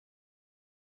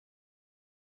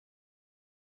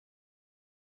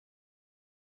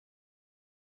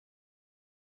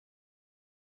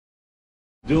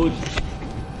diligence.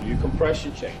 Do your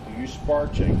compression check, do your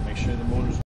spark check, make sure the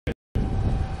motor's good.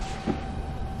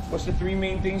 What's the three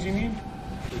main things you need?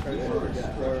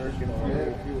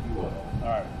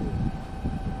 Alright.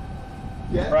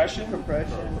 Compression,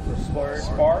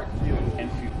 spark,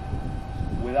 and fuel.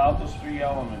 Without those three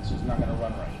elements, it's not going to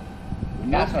run right.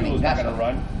 No fuel is not going to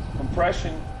run.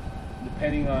 Compression,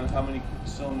 depending on how many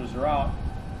cylinders are out,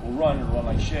 will run. It'll run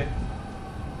like shit.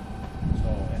 So,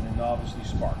 and then obviously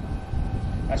spark.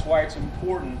 That's why it's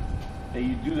important that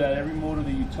you do that every motor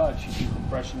that you touch. You do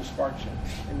compression and spark check.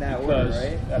 In that order,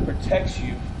 right? That protects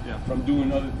you from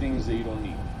doing other things that you don't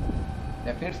need.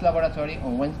 The first laboratory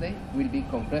on Wednesday will be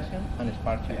compression and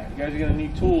spark check. Yeah, you guys are going to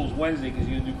need tools Wednesday because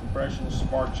you're going to do compression,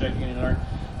 spark checking, and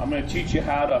I'm going to teach you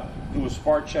how to do a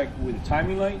spark check with a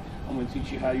timing light. I'm going to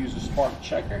teach you how to use a spark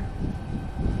checker.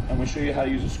 I'm going to show you how to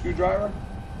use a screwdriver.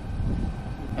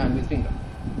 And with finger.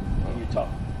 And your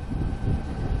tongue.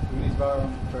 You need to borrow a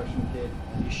compression kit.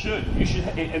 You should.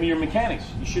 I mean, you're mechanics.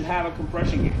 You should have a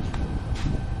compression gauge.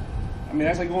 I mean,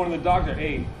 that's like going to the doctor.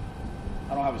 Hey,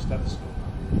 I don't have a stethoscope.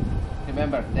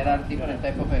 Remember, there are different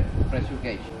types of pressure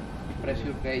gauge.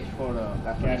 Pressure gauge for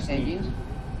gasoline engines,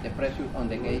 the pressure on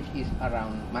the gauge is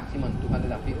around maximum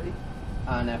 250,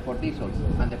 and for diesels,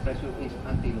 and the pressure is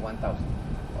until 1000.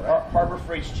 Right? Harbor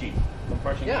Freight's cheap.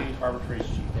 Compression gauge, Harbor Freight's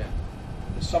cheap. Yeah.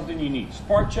 It's something you need.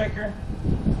 Spark checker,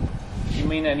 you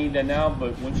may not need that now,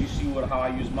 but once you see how I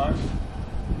use mine,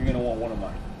 you're going to want one of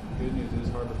mine. Good news is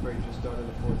Harbor Freight just started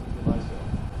a 4th of July sale.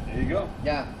 There you go.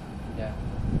 Yeah.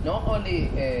 Not only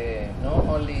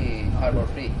Harbor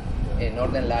Freight,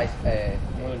 Northern Lights,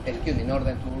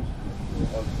 Northern Tools.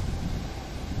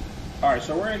 All right,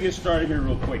 so we're going to get started here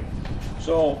real quick.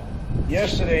 So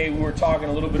yesterday we were talking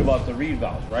a little bit about the reed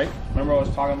valves, right? Remember I was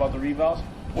talking about the reed valves?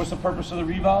 What's the purpose of the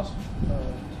reed valves?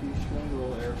 To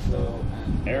strangle airflow.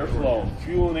 Airflow,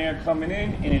 fuel and air coming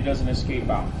in, and it doesn't escape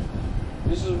out.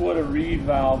 This is what a reed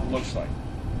valve looks like.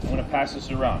 I'm going to pass this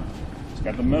around. It's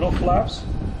got the middle flaps,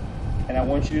 and I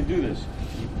want you to do this.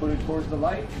 You put it towards the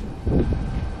light.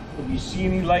 If you see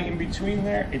any light in between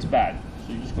there, it's bad.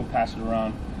 So you just go pass it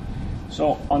around.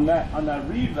 So on that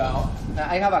reed valve, Now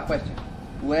I have a question.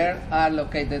 Where are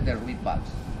located the reed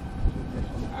valves?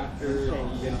 After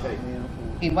intake.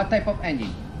 In what type of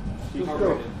engine? 2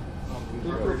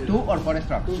 or 4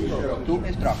 strokes?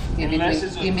 2 strokes. In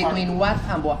between what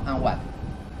and what?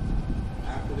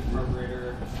 After the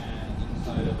carburetor and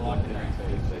inside the block and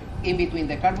intake. In between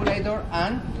the carburetor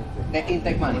and the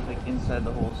intake manifold. Inside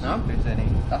the holes. No? If there's any.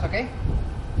 That's okay?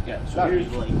 yeah. So here's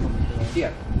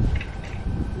Here.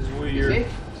 this is where You you're. see?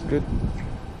 It's good.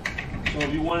 So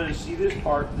if you wanted to see this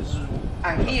part, this is.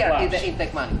 And the here is flaps. the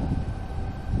intake manifold.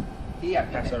 Here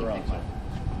Pass is that the around. intake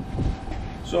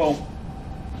manifold.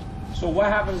 So what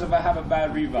happens if I have a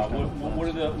bad reed valve?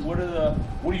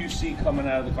 What do you see coming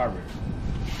out of the carburetor?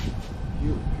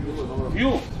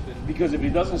 Fuel. Because if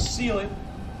it doesn't seal it,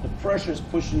 the pressure is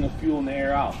pushing the fuel and the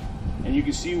air out. And you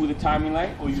can see with a timing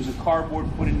light, or use a cardboard,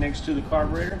 put it next to the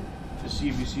carburetor to see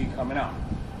if you see it coming out.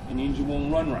 And the engine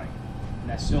won't run right. And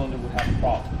that cylinder would have a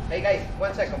problem. Hey guys,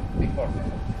 1 second before.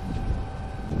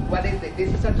 What is this?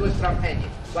 This is a 2-stroke engine.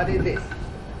 What is this?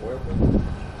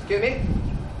 Excuse me?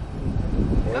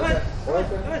 Come on.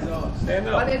 Stand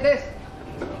up. What is this?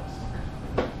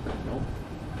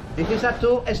 This is a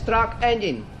 2-stroke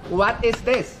engine. What is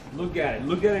this? Look at it.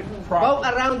 Look at it Go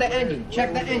properly. around the engine.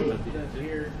 Check the engine.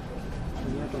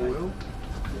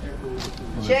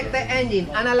 Check the engine.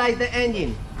 Analyze the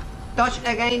engine. Touch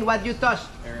again what you touched.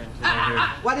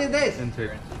 What is this?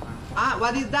 Intake.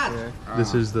 What is that?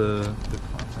 This is the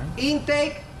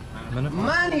Intake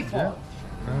manifold.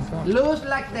 Looks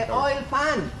like the oil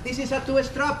pan. This is a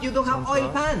 2-stroke. You don't have oil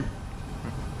pan.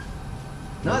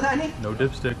 No, Danny? no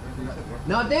dipstick.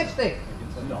 No dipstick.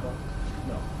 No.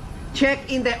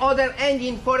 Check in the other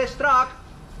engine 4-stroke.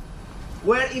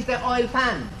 Where is the oil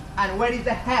pan? And where is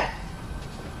the head?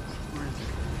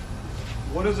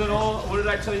 What did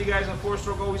I tell you guys a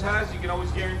 4-stroke always has? You can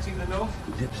always guarantee the no.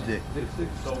 Dipstick.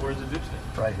 So where's the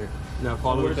dipstick? Right here. Now So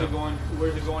follow where's it it going?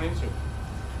 Where's it going into?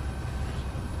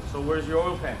 So where's your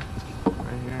oil pan?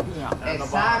 right here. At the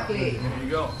Exactly. bottom. There you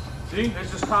go. See,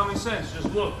 that's just common sense. Just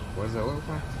look. Where's the oil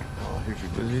pan? Oh, here's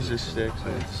your These are sticks.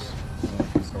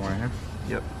 It's the one here.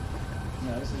 Yep.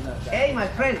 Hey, my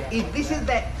friend, if this is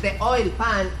the oil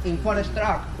pan in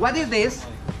 4-stroke, what is this?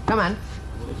 Come on.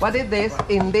 What is this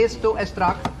in this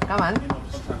 2-stroke? Come on.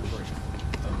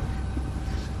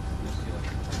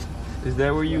 Is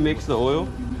that where you mix the oil?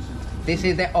 This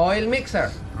is the oil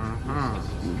mixer.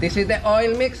 This is the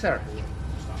oil mixer.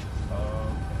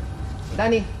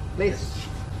 Danny, please.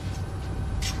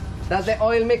 That's the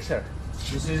oil mixer.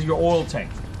 This is your oil tank.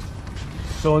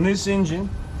 So in this engine,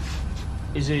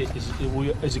 is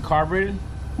it carbureted?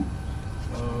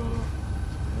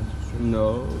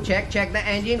 No. Check the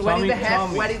engine. Where is the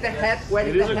head? Where is the head? Where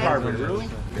is It the is a head? carburetor, really?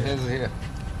 It is here.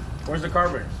 Where's the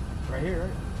carburetor? Right here,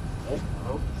 right?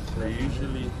 Oh, they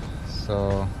usually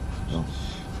So. you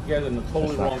guys are in the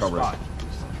totally not wrong carburetor. spot.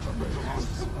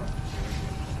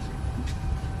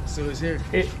 So it's here.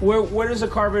 Where does the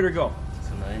carburetor go? It's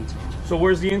in the intake. So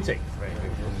where's the intake? Right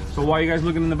here. So why are you guys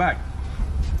looking in the back?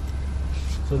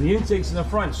 So the intake's in the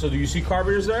front. So do you see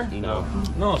carburetors there? No.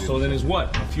 No. So then it's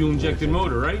what? A fuel injected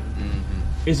motor, right?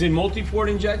 Mm-hmm. Is it multi-port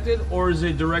injected or is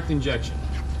it direct injection?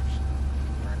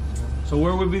 So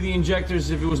where would be the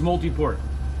injectors if it was multi-port?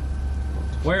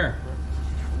 Where?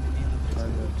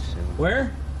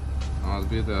 Where? Must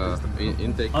be the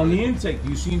intake. On the intake. Do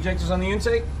you see injectors on the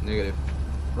intake? Negative.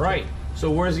 Right.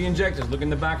 So where's the injectors? Look in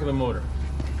the back of the motor.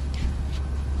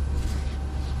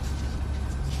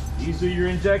 These are your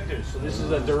injectors. So this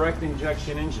is a direct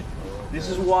injection engine. This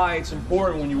is why it's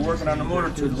important when you're working on the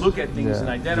motor to look at things and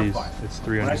identify. It's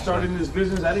 300. When I started in this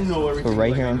business, I didn't know everything. So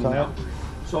right like here I on do top? now.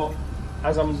 So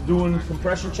as I'm doing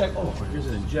compression check, oh, here's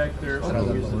an injector, oh,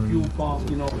 here's the fuel pump,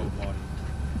 you know.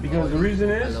 Because the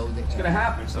reason is, it's gonna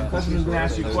happen. Some customer's gonna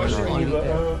ask you a question and you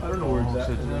go, I don't know where it's at.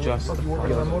 And I'm like, what are you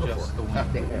working on motor for?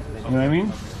 You know what I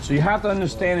mean? So you have to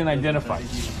understand and identify.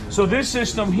 So this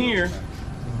system here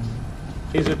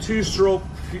is a two-stroke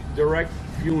direct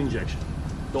fuel injection.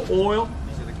 The oil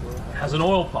has an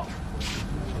oil pump,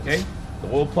 okay?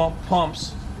 The oil pump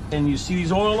pumps, and you see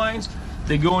these oil lines?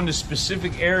 They go into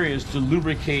specific areas to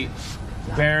lubricate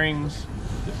the bearings,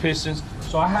 the pistons.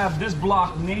 So I have this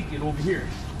block naked over here.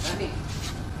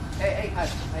 Hey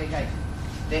guys.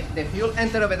 The fuel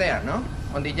enter over there, no?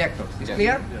 On the injector. It's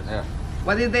clear? Yeah.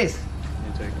 What is this?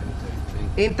 Intake.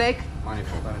 Intake.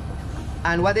 Manifold.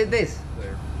 And what is this?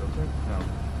 There. No.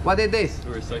 What is this?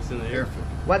 Where it sucks in the air.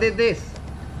 What is this?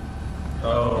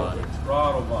 Oh,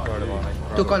 throttle body.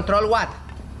 To control what?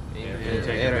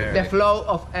 Air. The flow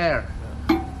of air.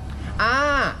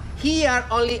 Ah, here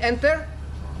only enter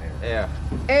Air.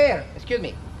 air. Excuse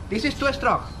me. This is two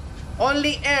strokes.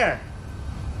 Only air.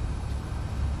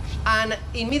 And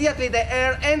immediately the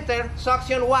air enter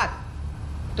suction what?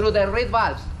 Through the reed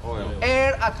valves. Oil.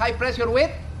 Air at high pressure with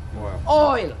Oil.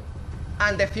 oil.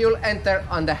 And the fuel enter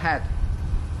on the head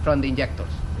from the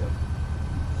injectors.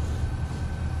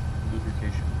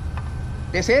 Lubrication.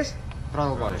 This is?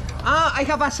 Throttle body. Ah, I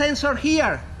have a sensor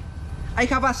here. I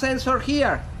have a sensor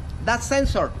here. That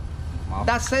sensor. Map.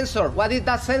 That sensor. What is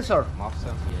that sensor? Map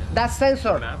sensor. That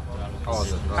sensor. Oh,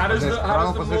 the How does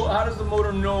throttle position. how does the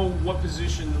motor know what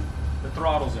position the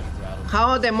throttle's in?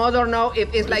 How the motor know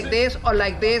if it's like this or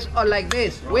like this or like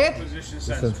this? With Position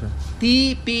sensor.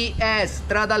 TPS,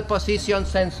 throttle position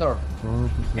sensor.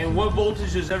 And what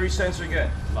voltage does every sensor get?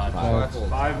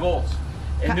 5 volts.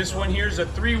 And this one here is a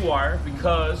 3-wire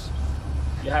because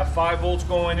you have 5 volts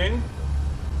going in,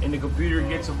 and the computer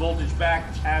gets a voltage back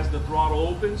as the throttle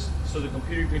opens, so the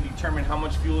computer can determine how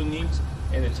much fuel it needs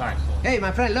and the time. Hey,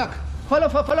 my friend, look.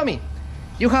 Follow me.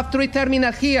 You have 3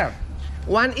 terminals here.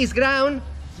 One is ground,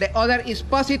 the other is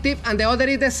positive, and the other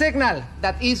is the signal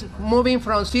that is moving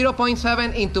from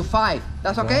 0.7 into 5.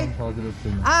 That's okay?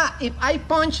 Ah, if I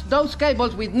punch those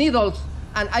cables with needles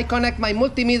and I connect my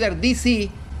multimeter DC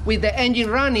with the engine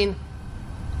running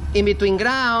in between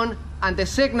ground and the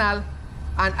signal,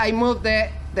 and I move the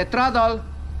throttle,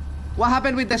 what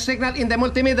happened with the signal in the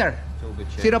multimeter?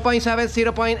 0.7,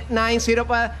 0.9, 0,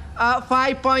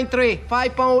 5.3,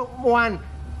 5.1,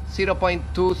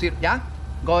 0.20, yeah?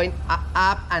 Going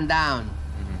up and down.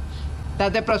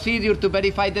 That's the procedure to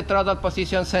verify the throttle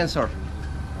position sensor.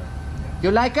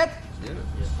 You like it?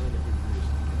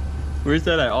 Where's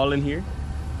that at? All in here?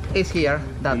 It's here,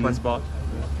 that In one. this spot?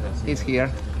 It's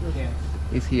here.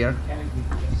 It's here.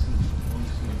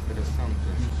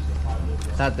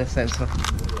 That's the sensor.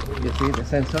 You see the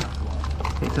sensor?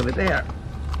 It's over there.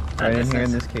 Right in That's the here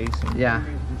in sensor. this case. Yeah,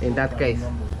 in that case.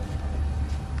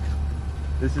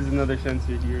 This is another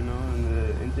sensor here now in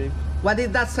the intake. What is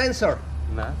that sensor?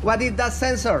 Map. What is that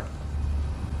sensor?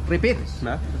 Repeat.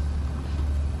 Map.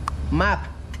 Map.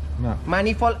 Map.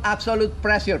 Manifold absolute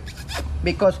pressure.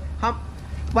 Because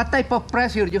what type of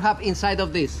pressure you have inside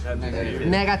of this?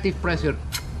 Negative pressure.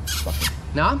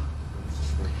 No?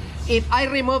 If I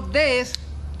remove this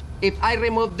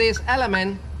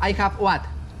element, I have what?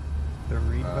 The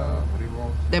reed valve.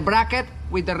 The bracket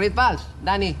with the reed valves.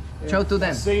 Danny, show to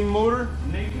them. Same motor,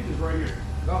 naked is right here.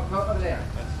 Go over there.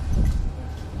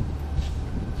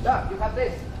 Look, you have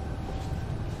this.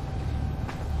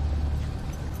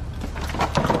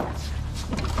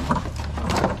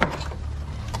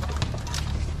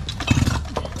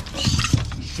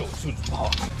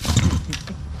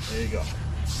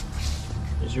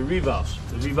 There's your revalves.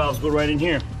 The revalves go right in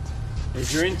here.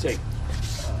 There's your intake.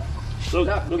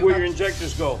 Look where your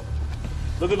injectors go.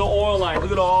 Look at the oil line.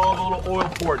 Look at all the little oil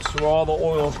ports where all the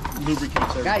oil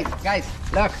lubricates are. Guys,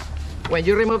 look. When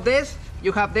you remove this,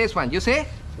 you have this one. You see?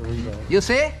 You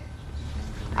see?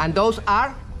 And those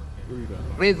are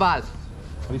reed valves.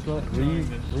 How do you spell it?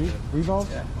 Revolve?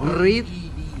 Reed.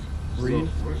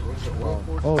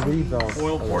 Oh, revolve.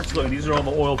 Oil ports. Look, these are all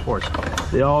the oil ports.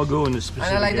 They all go into specific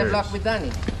And I like the areas. block with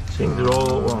Danny. See, they're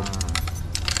all oil.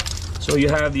 So you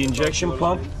have the injection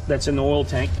pump that's in the oil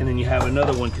tank, and then you have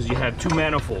another one because you have two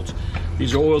manifolds.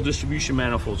 These are oil distribution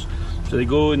manifolds. So they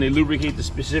go and they lubricate the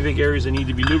specific areas that need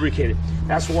to be lubricated.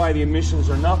 That's why the emissions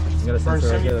are nothing. Burns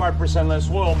 75% less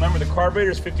oil. Remember, the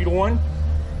carburetor is 50 to 1.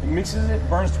 It mixes it,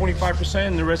 burns 25%,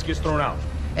 and the rest gets thrown out.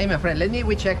 Hey, my friend, let me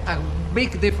check a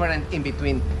big difference in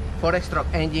between 4-stroke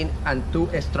engine and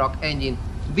 2-stroke engine,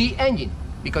 V engine,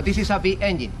 because this is a V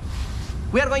engine.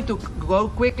 We are going to go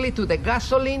quickly to the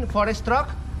gasoline 4-stroke,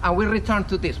 and we'll return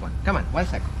to this one. Come on, 1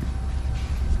 second.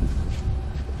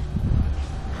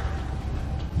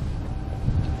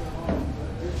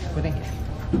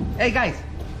 Hey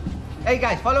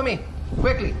guys, follow me,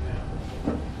 quickly.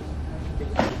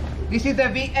 This is the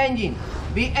V engine.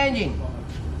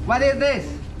 What is this?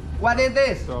 What is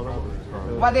this?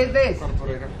 What is this?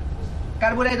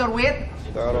 Carburetor with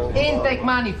intake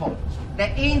manifold.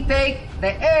 The intake,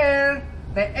 the air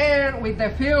with the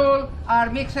fuel are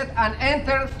mixed and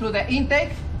enter to the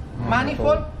intake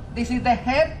manifold. This is the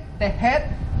head. The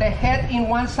head in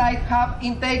one side have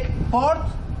intake port,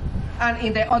 and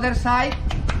in the other side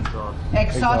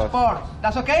exhaust port.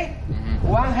 That's okay?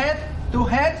 One head, two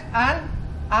heads, and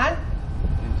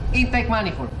intake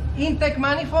manifold. Intake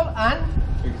manifold and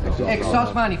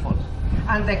exhaust manifold.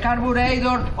 And the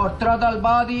carburetor or throttle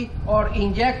body or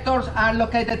injectors are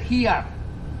located here.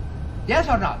 Yes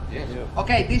or not? Yes.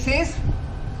 Okay, this is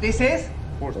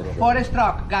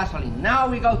 4-stroke gasoline. Now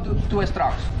we go to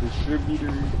 2-strokes.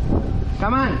 Distributor.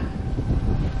 Come on.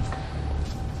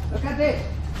 Look at this.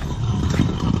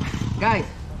 Guys.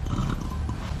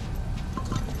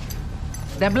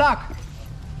 The block.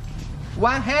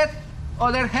 One head,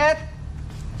 other head.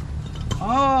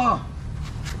 Oh,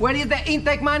 where is the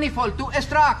intake manifold?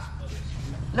 2-strokes.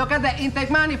 Look at the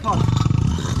intake manifold.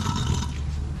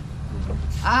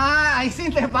 Ah, I see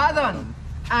the button.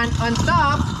 And on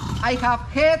top, I have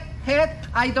head.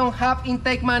 I don't have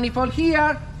intake manifold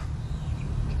here.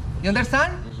 You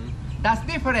understand? That's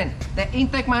different. The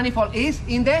intake manifold is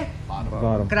in the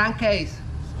Bottom. crankcase.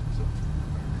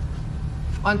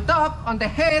 On top, on the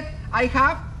head, I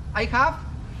have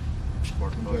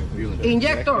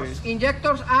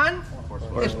injectors and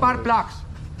spark plugs.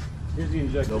 Here's the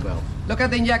injector. Look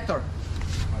at the injector.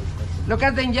 Look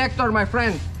at the injector, my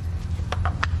friend.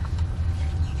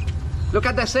 Look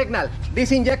at the signal.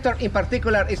 This injector in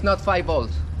particular is not 5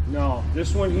 volts. No,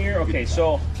 this one here. Okay,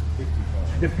 so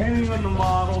depending on the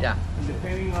model, Yeah. and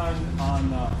depending on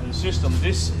the system,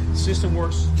 this system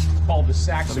works called the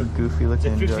Saxer. Goofy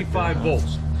looking It's at 55 injector, huh?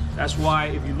 volts. That's why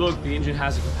if you look, the engine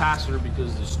has a capacitor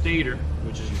because the stator,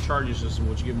 which is your charging system,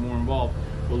 which you get more involved,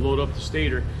 will load up the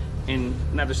stator, and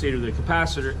not the stator, the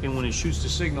capacitor, and when it shoots the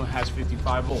signal, it has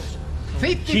 55 volts.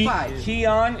 55. Key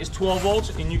on is 12 volts,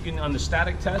 and you can, on the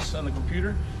static test on the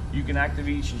computer, you can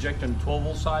activate each injector on the 12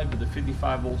 volt side, but the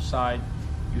 55 volt side,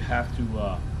 you have to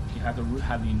have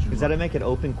the engine. Does that run. make it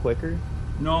open quicker?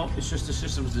 No, it's just the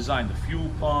system's designed. The fuel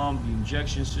pump, the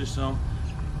injection system,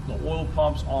 the oil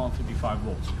pumps, all on 55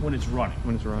 volts when it's running.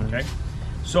 When it's running. Okay,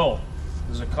 so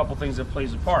there's a couple things that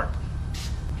plays a part.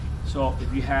 So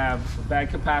if you have a bad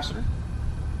capacitor,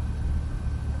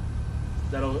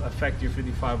 that'll affect your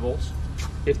 55 volts.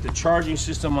 If the charging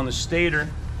system on the stator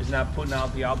is not putting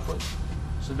out the output,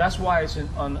 so that's why it's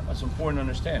important to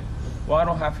understand. Well, I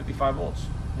don't have 55 volts.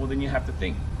 Well, then you have to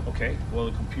think. Okay, well,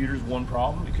 the computer's one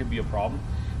problem. It could be a problem.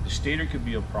 The stator could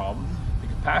be a problem. The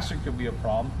capacitor could be a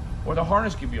problem, or the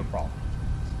harness could be a problem.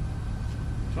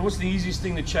 So what's the easiest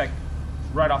thing to check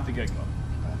right off the get-go?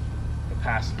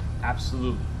 Capacity,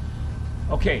 absolutely.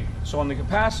 Okay, so on the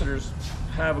capacitors,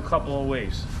 have a couple of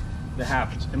ways that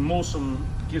happens, and most of them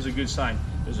gives a good sign.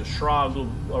 There's a shroud,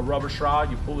 a rubber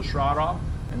shroud. You pull the shroud off,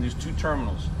 and there's two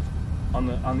terminals. On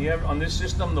this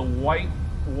system, the white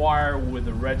wire with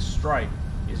the red stripe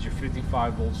is your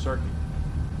 55 volt circuit.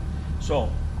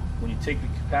 So when you take the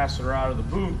capacitor out of the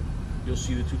boot, you'll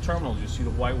see the two terminals. You'll see the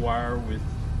white wire with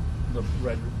the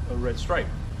red stripe.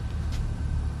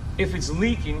 If it's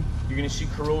leaking, you're going to see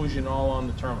corrosion all on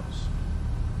the terminals.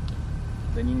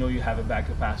 Then you know you have a bad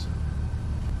capacitor.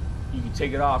 You can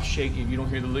take it off, shake it. If you don't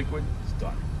hear the liquid, it's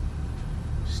done.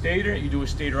 stator, you do a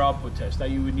stator output test. Now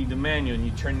you would need the manual, and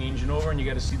you turn the engine over, and you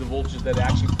got to see the voltage that it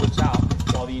actually puts out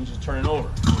while the engine's turning over.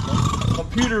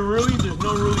 Computer, really, there's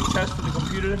no really test for the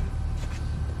computer.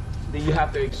 Then you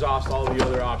have to exhaust all the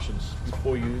other options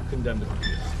before you condemn the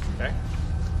computer. Okay?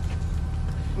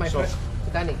 My friend,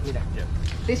 Danny, mira. Yeah.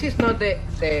 This is not the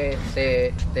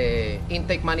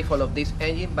intake manifold of this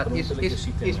engine, but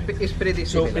it's pretty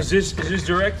So similar. is this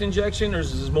direct injection, or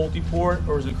is this multi-port,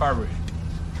 or is it carbureted?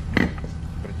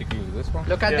 Particularly this one.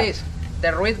 Look at Yeah. this.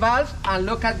 The reed valves, and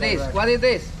look at this. What is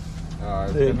this?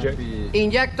 It's The gonna be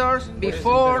Injectors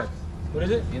before What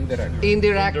is it? indirect.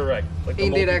 indirect Like the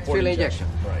indirect multi-port fuel injection.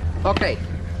 Right. Okay,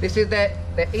 this is the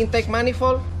intake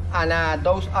manifold, and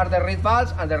those are the reed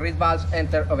valves, and the reed valves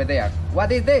enter over there.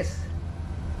 What is this?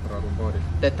 Throttle body.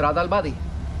 The throttle body.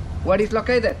 Where is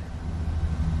located?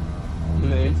 In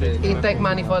the intake. Intake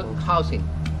manifold housing.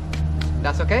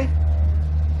 That's okay?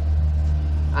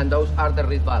 And those are the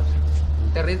reed valves.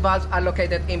 The reed valves are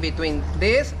located in between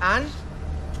this and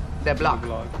the block.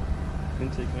 Block.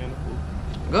 Intake manifold.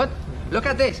 Good? Look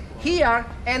at this. Here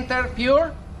enter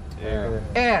pure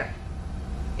air.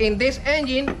 In this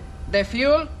engine, the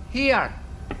fuel here.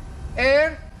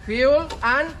 Air, fuel,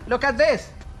 and look at this.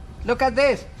 Look at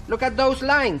this. Look at those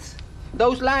lines.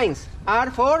 Those lines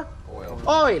are for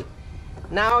oil.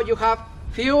 Now you have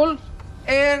fuel,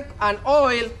 air, and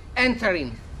oil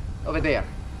entering over there.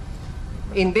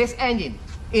 In this engine.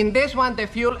 In this one, the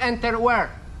fuel enter where?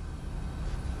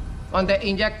 On the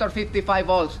injector 55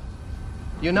 volts.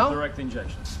 You know? Direct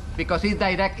injection. Because it's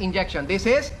direct injection. This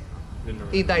is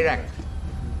indirect.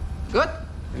 Good?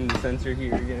 And the sensor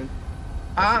here again.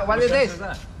 What is sense this? is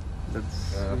that?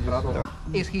 That's Throttle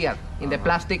Is here in the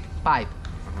plastic pipe.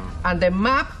 And the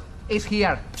map is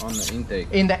here on the intake.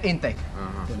 in the intake.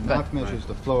 The mouth measures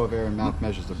the flow of air and mouth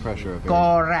measures the pressure of air.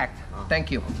 Correct. Thank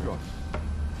you.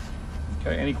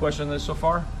 Okay, any question on this so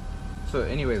far? So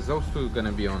anyways, those two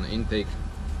gonna be on intake.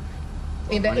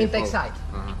 In the intake side.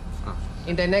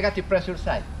 In the negative pressure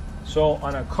side. So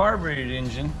on a carbureted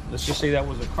engine, let's just say that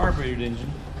was a carbureted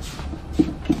engine.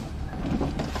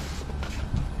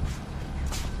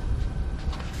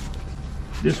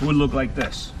 This would look like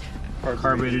this.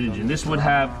 Carbureted engine. This would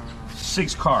have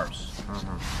 6 carbs.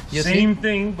 You Same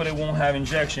thing, but it won't have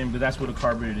injection, but that's what a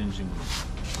carbureted engine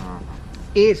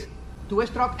is. Is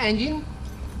two-stroke engine,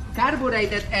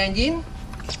 carbureted engine,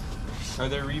 Are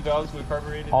there revalves with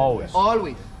carbureted? Always.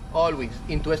 always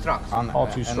in two strokes. All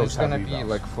two and strokes it's gonna have be revalves.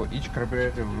 like for each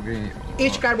carburetor will be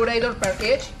Each carburetor per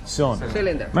each Cylinder.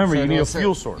 cylinder. Remember, So you need a let's say-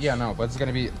 fuel source. Yeah, no, but it's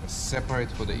gonna be separate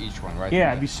for the each one, right?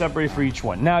 Yeah, it'd be separated for each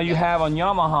one. Now you have on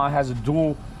Yamaha, it has a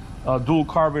dual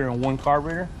carburetor and one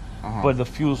carburetor, but the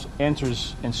fuel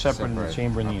enters and separate in the Separate.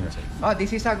 chamber and the intake. Oh,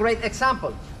 this is a great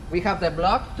example. We have the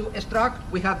block two-stroke.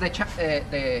 We have the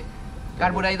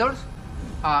carburetors.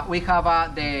 We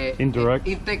have the Indirect.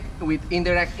 intake with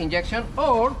indirect injection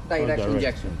or direct direct.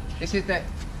 injection. This is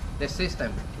the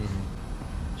system.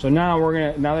 So now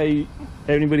now that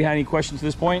anybody had any questions to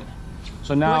this point?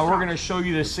 So now we're gonna show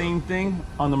you the same thing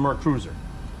on the Merc Cruiser.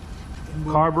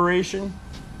 Carburation,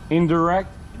 indirect,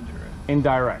 and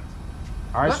direct.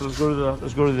 All right, so let's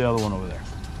go to the other one over there.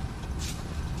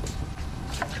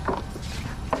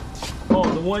 Oh,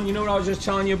 the one, you know what I was just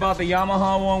telling you about, the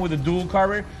Yamaha one with the dual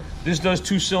carburetor? This does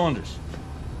 2 cylinders.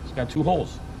 It's got 2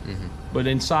 holes. But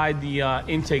inside the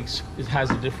intakes, it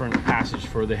has a different passage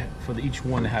for each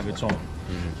one to have its own.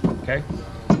 Okay?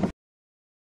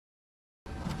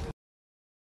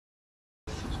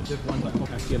 So just one.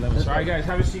 Okay. All right, guys,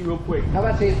 have a seat real quick. Have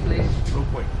a seat, please. Real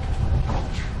quick.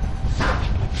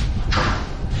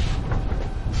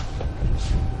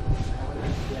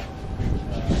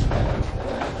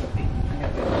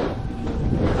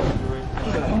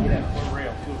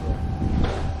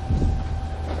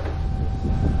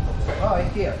 Oh,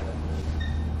 it's here.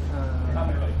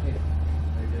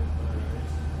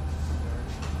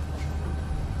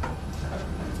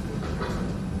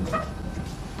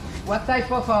 What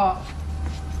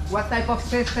type of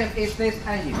system is this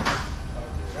engine?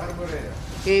 Carburetor.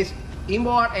 Is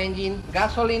inboard engine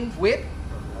gasoline with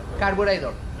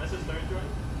carburetor. That's a third joint?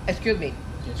 Excuse me.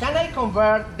 Can I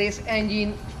convert this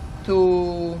engine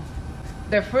to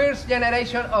the first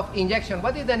generation of injection?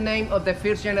 What is the name of the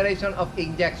first generation of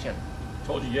injection?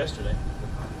 Told you yesterday.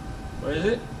 What is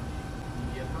it?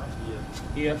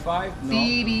 EF5? No.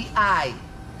 TBI,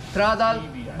 throttle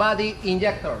TBI. body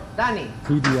injector. Danny,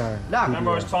 TBR. look.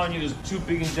 Remember I was telling you there's 2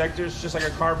 big injectors, just like a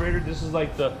carburetor? This is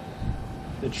like the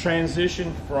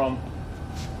transition from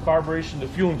carburation to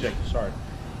fuel injector, sorry.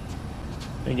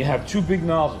 And you have 2 big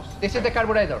nozzles. This is the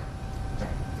carburetor.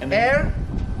 And then Air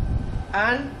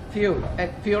and fuel,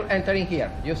 and fuel entering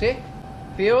here. You see?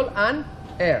 Fuel and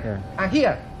air. And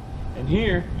here. And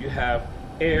here you have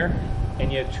air,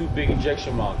 and you have two big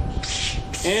injection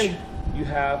modules. And you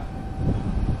have,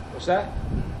 what's that?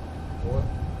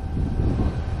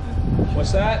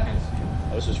 What's that?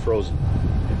 Oh, this is frozen.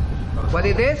 What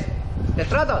is this? The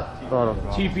throttle.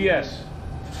 TPS.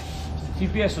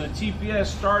 TPS. So the TPS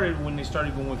started when they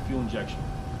started going with fuel injection.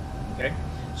 Okay?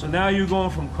 So now you're going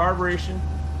from carburation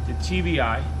to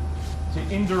TBI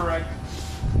to indirect.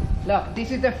 Look,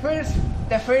 this is the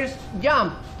first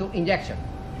jump to injection.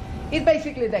 It's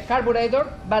basically the carburetor,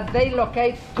 but they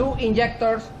locate two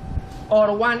injectors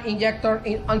or one injector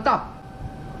on top.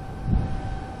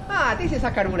 This is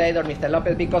a carburetor, Mr.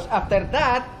 Lopez, because after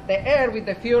that, the air with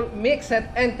the fuel mixed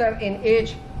enter in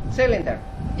each cylinder.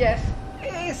 Yes,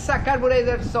 it's a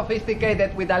carburetor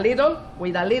sophisticated with a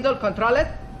little controlled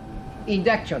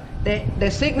injection. The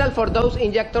signal for those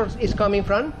injectors is coming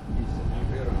from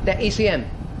the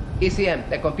ECM,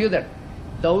 the computer.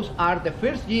 Those are the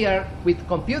first year with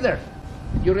computers.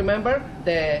 You remember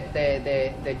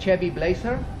the Chevy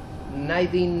Blazer,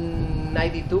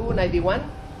 1992, 91?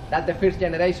 That's the first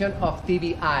generation of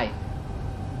TBI.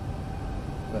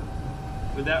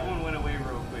 But that one went away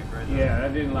real quick, right? Yeah,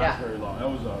 that didn't last very long. That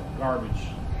was a garbage.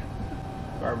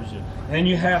 And then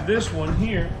you have this one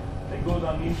here that goes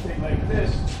on the intake like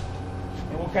this.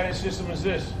 And what kind of system is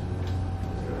this?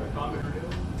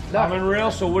 Common rail.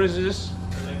 So what is this?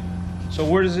 So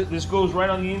where does it? This goes right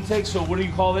on the intake. So what do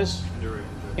you call this?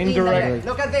 Indirect.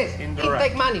 Look at this.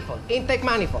 Indirect. Intake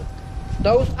manifold.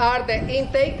 Those are the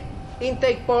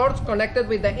intake ports connected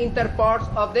with the inter ports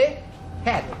of the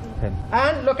head.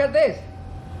 And look at this.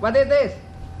 What is this?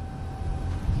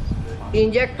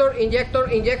 Injector,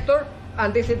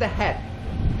 and this is the head.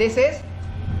 This is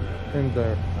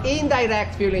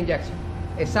indirect fuel injection.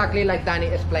 Exactly like Danny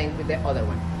explained with the other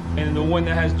one. And the one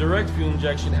that has direct fuel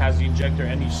injection has the injector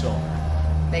and each cylinder.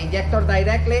 The injector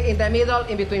directly in the middle,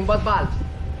 in between both valves.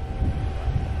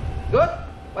 Good?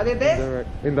 What is this?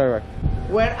 Indirect.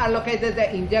 Where are located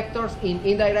the injectors in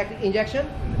indirect injection?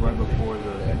 Right before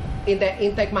the... In the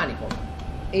intake manifold.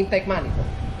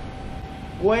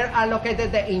 Where are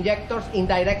located the injectors in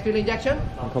direct fuel injection?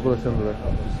 A couple of cylinders.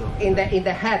 In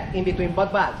the head, in between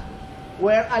both valves.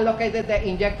 Where are located the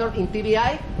injectors in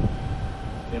TBI?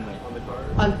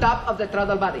 On top of the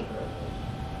throttle body.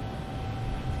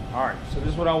 All right, so this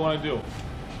is what I want to do.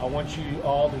 I want you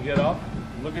all to get up,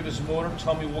 look at this motor,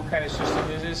 tell me what kind of system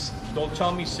is this. Don't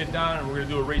tell me sit down and we're going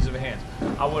to do a raise of hands.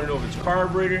 I want to know if it's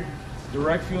carburetor,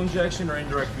 direct fuel injection, or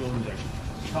indirect fuel injection.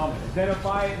 Tell me,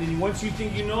 identify it, and then once you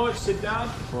think you know it, sit down,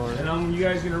 and you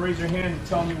guys are going to raise your hand and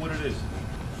tell me what it is.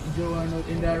 Do I know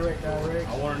indirect, direct?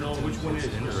 I want to know which one it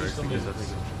is, what system is it.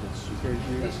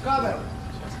 It's covered.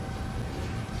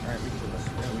 We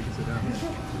can sit down.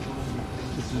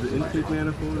 This is the intake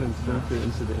manifold and stuff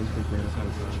into the intake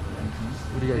manifold.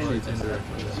 What do you guys see? It's indirect.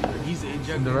 He's the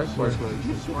injector. Indirect? Spark plug. You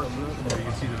can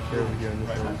see the curve here on this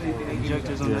side.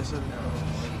 Injectors on that side.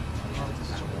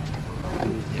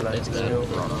 It's the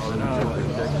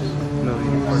no,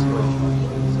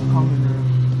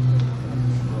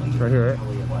 it's right here, right?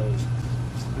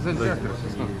 It's injector.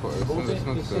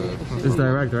 It's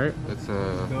direct, right? It's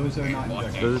Those are not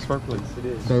injectors. Those are spark plugs.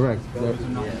 Direct. Those are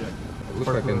not injectors. it looks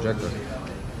like injector.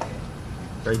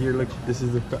 Right here, look, this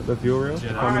is the fuel rail.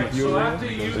 The All common right, fuel so rail. after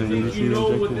you And think see you the know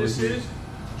what injector this right here. is,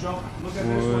 jump, look at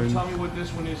this one, tell me what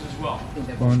this one is as well.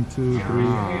 1, 2, 3.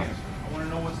 Hands. I want to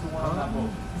know what's the one on that boat.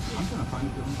 I'm trying to find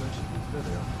the injection.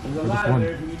 There's a ladder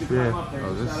there if you need to climb up there.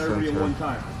 Oh, It's this not is everybody at sensor. one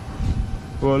time.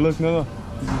 Well, look, no.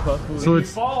 So If it's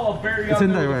you fall, I'll bury you it's out there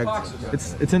with the indirect.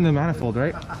 foxes. It's in the manifold,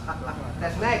 right? The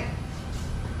snake.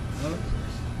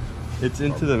 It's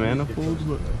into the manifold.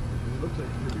 Look.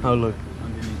 Oh, look.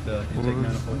 Underneath the intake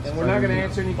manifold. And we're not going to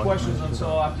answer any questions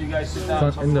until after you guys sit down.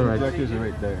 It's not indirect. Injectors are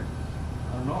right there.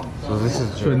 So this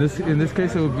is So in this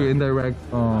case, it would be indirect.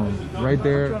 Right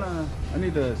there. I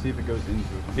need to see if it goes into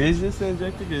it. Is this the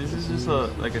injector? Is this just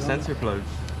like a sensor plug?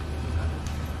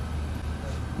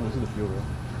 No, this is the fuel rail.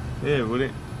 Yeah, would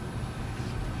it?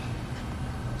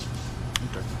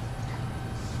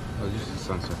 oh, this is a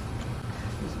sensor.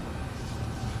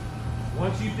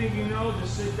 Once you think you know,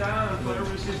 just sit down and let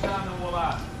everybody sit down and we'll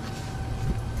ask.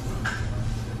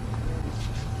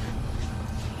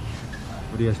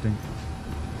 What do you guys think?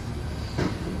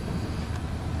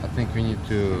 I think we need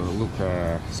to look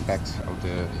specs of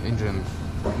the engine.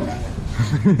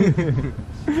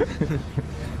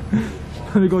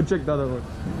 Let me go check the other one.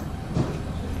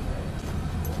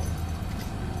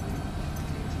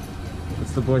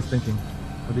 What's the boys thinking?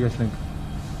 What do you guys think?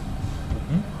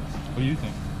 What do you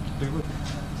think?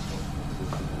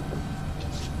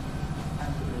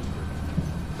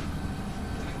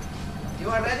 You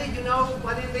are ready? You know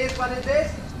what is this? What is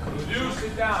this? You do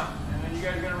sit down, and then you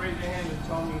guys gotta raise your hand and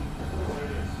tell me what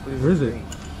it is. Where is it?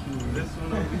 This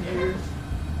one over here.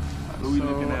 What are we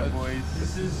looking at, boys?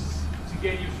 This is to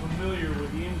get you familiar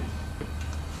with the engine.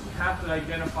 You have to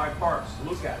identify parts.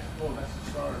 Look at it. Oh, that's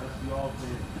the starter. That's the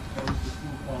alternator. That was the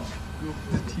fuel pump.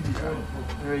 The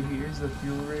TDI. Right here is the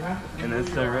fuel rate, and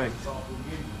that's direct.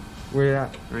 Where you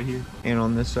at? Right here. And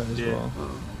on this side as Yeah. well.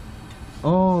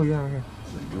 Oh, yeah, right here.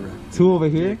 Two over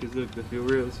here? Because look, the fuel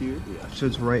rail's here. So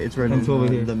it's right And in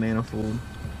over here. the manifold.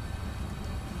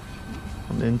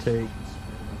 On the intake.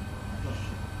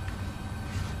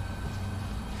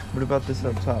 What about this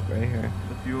up top right here?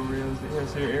 The fuel rail's there.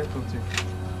 It's your air filter.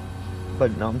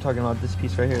 But no, I'm talking about this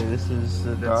piece right here. This is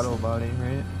the throttle body,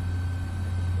 right?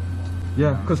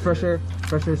 Yeah, because fresh air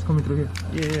is coming through here.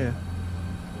 Yeah.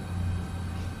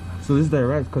 So this is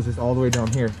direct because it's all the way down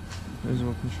here. This is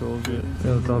what controls it.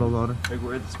 Yeah, the throttle body. Like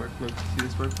where are the spark plugs? See the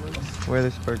spark plugs? Where are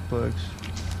the spark plugs?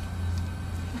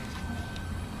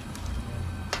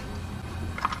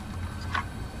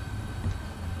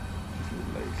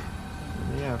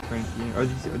 Yeah, Frankie. Are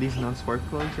these not spark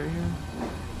plugs right here?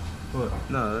 What?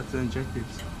 No, that's the injectors.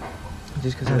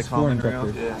 Just because of the That's four common rail?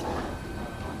 injectors.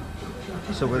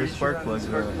 Yeah. So where the spark plugs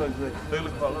are? Spark plugs,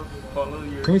 look, follow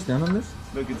your. Can we stand on this?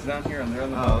 Look, it's down here, and they're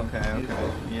on the Oh, bottom.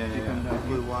 okay. Yeah.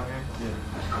 Blue wire.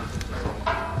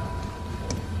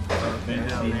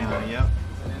 Yeah. Yep.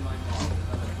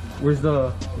 Where's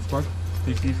the spark?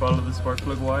 If you follow the spark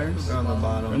plug wires, They're on the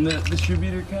bottom. and the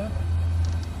distributor cap,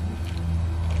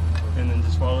 and then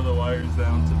just follow the wires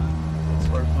down to the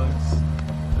spark plugs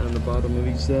on the bottom of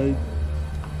each side.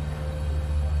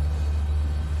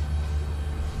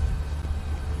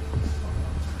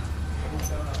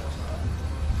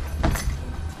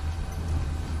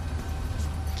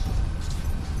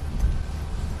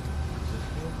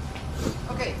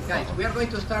 Okay, guys, we are going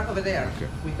to start over there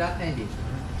with that engine.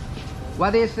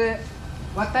 What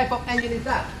type of engine is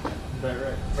that?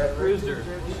 Direct. Cruiser.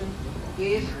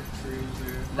 Is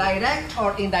direct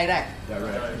or indirect?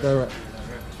 Direct.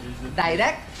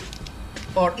 Direct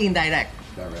or indirect?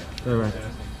 Direct.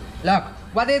 Look,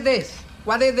 what is this?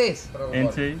 What is this?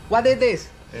 Intake. What is this?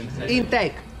 Intake.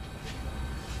 Intake.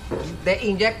 The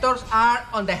injectors are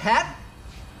on the head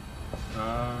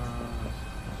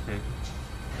Okay.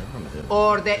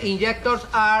 or the injectors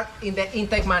are in the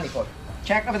intake manifold?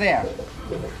 Check over there.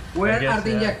 Where are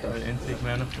the injectors? The intake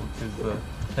manifold is the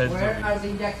heads Where of are the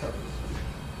injectors?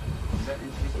 it.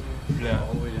 Yeah.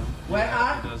 All the way down. Where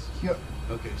are? Here.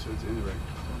 Okay, so it's indirect.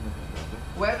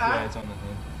 Where Yeah, are? it's on the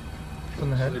head. On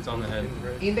the head? It's on the head.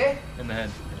 In the In the head.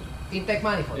 intake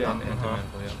manifold. Yeah, no? in the intake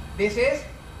manifold, yeah. This is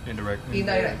Indirect.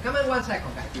 indirect. Come on 1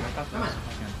 second, guys. Come on.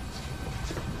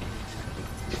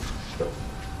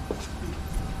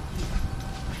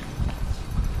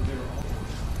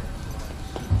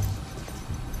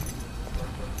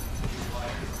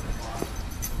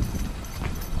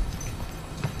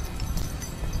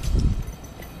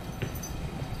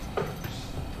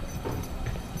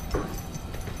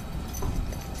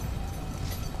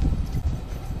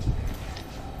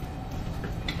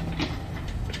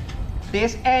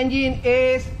 This engine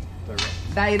is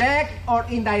direct or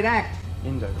indirect?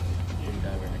 Indirect.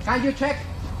 Can you check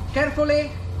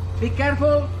carefully? Be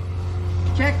careful.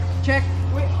 Check.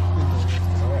 Wait.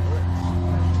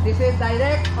 This is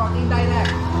direct or indirect?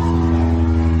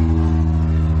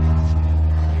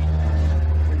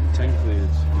 Technically,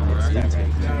 it's intake.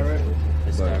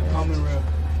 It's direct. Common rail.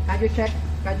 Can you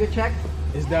check?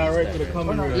 It's direct to the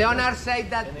common rail. Leonard said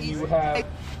that And it's you have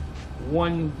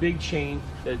one big chain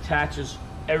that attaches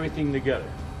everything together.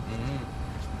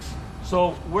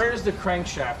 So where's the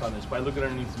crankshaft on this? By looking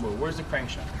underneath the motor, where's the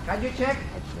crankshaft? Can you check?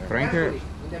 Cranker. Carefully,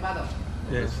 in the bottom.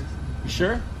 Yes. You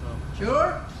sure?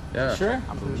 Sure? Yeah. Sure?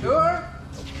 Sure?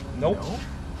 Nope.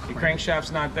 The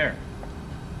crankshaft's not there.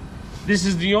 This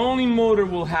is the only motor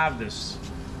will have this.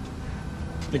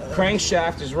 The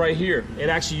crankshaft is right here. It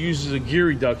actually uses a gear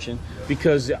reduction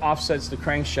because it offsets the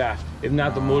crankshaft. If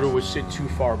not, the motor would sit too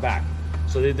far back.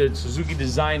 So the Suzuki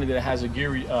designed it that it has a gear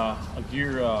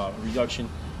reduction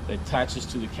that attaches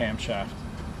to the camshaft.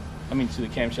 I mean, to the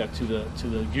camshaft, to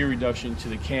the gear reduction, to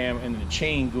the cam, and the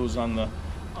chain goes on that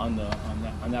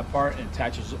part and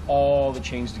attaches all the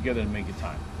chains together to make it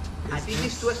time. And this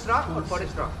is 2-stroke or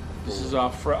 4-stroke? This is a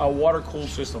water-cooled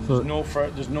system. There's no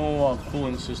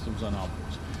coolant systems on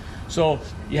outboards. So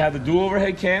you have the dual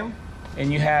overhead cam,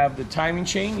 and you have the timing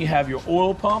chain. You have your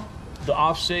oil pump, the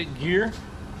offset gear.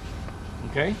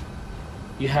 Okay.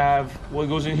 You have what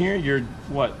goes in here. Your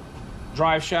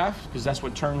drive shaft, because that's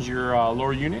what turns your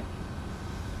lower unit.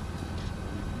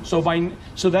 So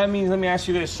that means, let me ask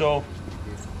you this. So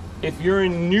If you're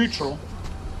in neutral,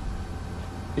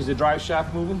 is the drive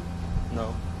shaft moving?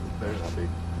 No. They're not big.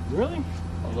 Really?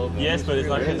 Yes, but it's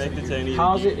not connected to any.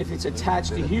 How's it, if it's attached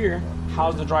to here,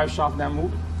 how's the drive shaft not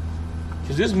moving?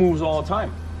 Because this moves all the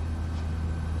time,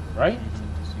 right?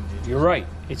 You're right.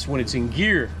 It's when it's in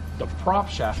gear, the prop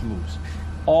shaft moves.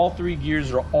 All 3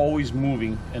 gears are always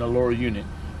moving in a lower unit,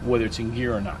 whether it's in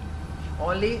gear or not.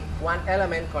 Only one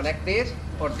element connect this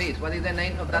or this. What is the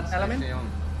name of that element?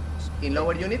 In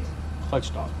lower units?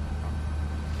 Clutch dog.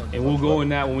 And we'll go in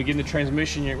that when we get in the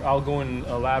transmission. I'll go in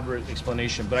elaborate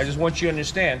explanation, but I just want you to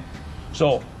understand.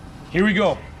 So here we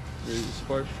go.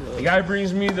 The guy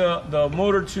brings me the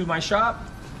motor to my shop,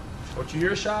 or to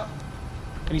your shop,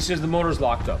 and he says the motor's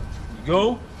locked up. You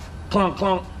go, clunk,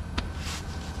 clunk.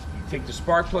 You take the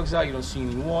spark plugs out, you don't see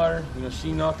any water, you don't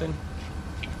see nothing.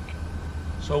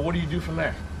 So what do you do from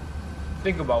there?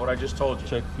 Think about what I just told you.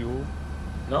 Check fuel.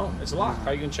 No, it's locked. How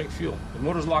are you gonna check fuel? The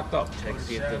motor's locked up. Check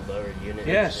see if the lower unit.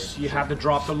 Yes, you have to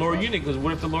drop the lower unit, because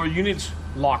what if the lower unit's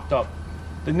locked up?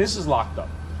 Then this is locked up.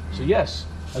 So yes,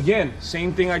 again,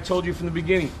 same thing I told you from the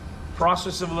beginning.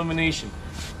 Process of elimination.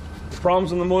 The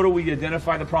problems on the motor, we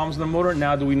identify the problems in the motor.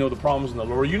 Now do we know the problems in the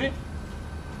lower unit,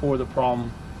 or the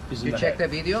problem is in You the check head?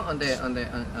 the video on the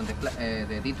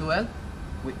D2L.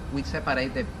 We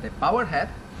separate the power head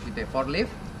with the forklift,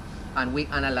 and we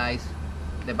analyze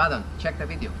the button. Check the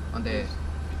video on the.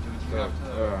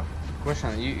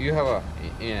 Question: You have a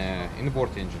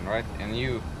inboard engine, right? And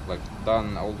you like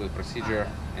done all the procedure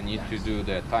and need to do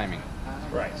the timing.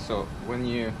 Right. So when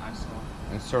you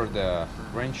insert the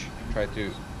wrench, try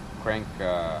to crank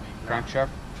crankshaft.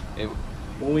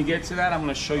 When we get to that, I'm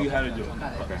going to show you how to do it.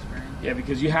 Okay. Yeah,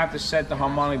 because you have to set the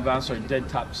harmonic balancer dead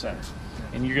top center,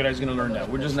 and you guys are going to learn that.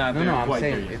 We're just not No, there I'm quite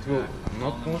there saying yet. it will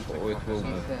not move, or it will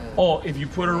move. Oh, if you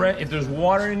put if there's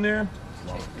water in there,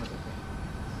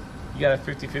 you got a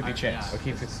 50-50 chance.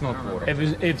 Okay, if it's not water.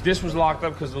 If this was locked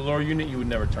up because of the lower unit, you would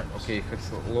never turn this. Okay, if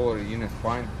it's a lower unit,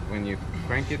 fine. When you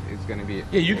crank it, it's gonna be.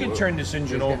 Yeah, you can turn this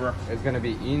engine over. It's gonna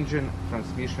be engine,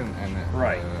 transmission, and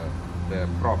Right. The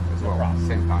prop as well, prop.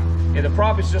 same time. Yeah, the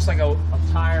prop is just like a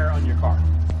tire on your car.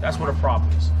 That's what a prop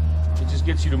is. It just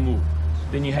gets you to move.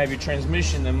 Then you have your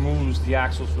transmission that moves the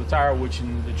axles for the tire, which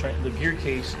in the gear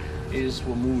case is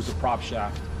what moves the prop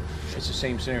shaft. It's the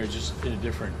same scenario, just in a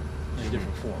different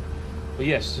form. But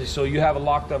yes, so you have a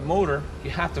locked up motor, you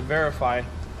have to verify.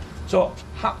 So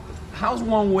how's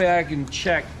one way I can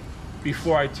check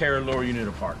before I tear a lower unit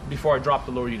apart, before I drop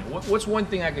the lower unit? What's one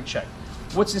thing I could check?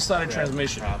 What's inside a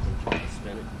transmission?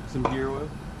 Some gear oil.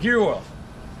 Gear oil.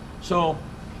 So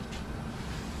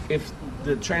if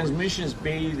the transmission is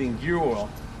bathed in gear oil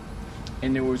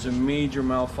and there was a major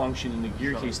malfunction in the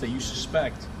gear case that you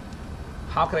suspect,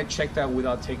 how can I check that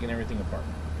without taking everything apart?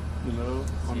 You know,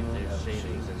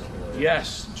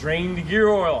 Yes, drain the gear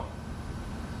oil,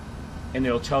 and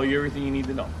they'll tell you everything you need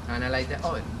to know. Analyze the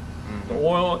oil. The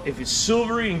oil, if it's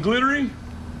silvery and glittery,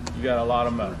 you got a lot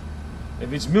of metal.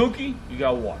 If it's milky, you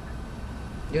got water.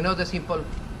 You know the simple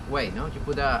way, no? You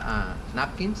put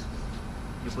napkins,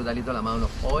 you put a little amount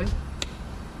of oil,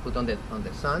 put on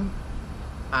the sun,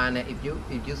 and if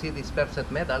you see dispersed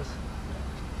metals,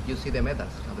 you see the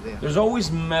metals over there. There's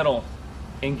always metal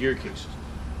in gear cases,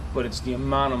 but it's the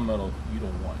amount of metal you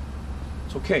don't want.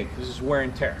 It's okay, because it's wear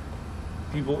and tear.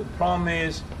 The problem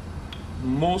is,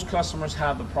 most customers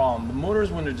have the problem. The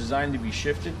motors, when they're designed to be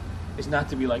shifted, it's not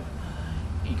to be like,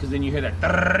 because then you hear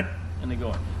that, and they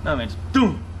go in. No, man, it's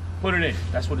doom, put it in.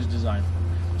 That's what it's designed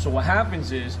for. So what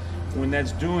happens is, when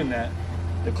that's doing that,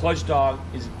 the clutch dog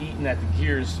is eating at the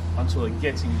gears until it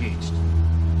gets engaged.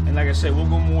 And like I said, we'll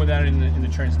go more of that in the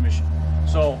transmission.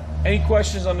 So, any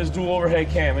questions on this dual overhead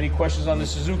cam? Any questions on the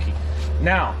Suzuki?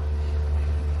 Now,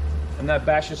 I'm not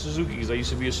bashing Suzuki because I used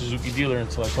to be a Suzuki dealer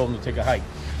until I told them to take a hike.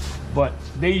 But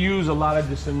they use a lot of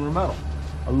dissimilar metal.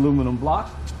 Aluminum block,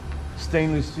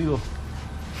 stainless steel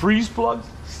freeze plugs,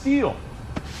 steel.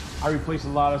 I replace a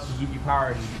lot of Suzuki power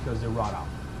engines because they're wrought out.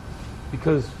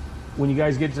 Because when you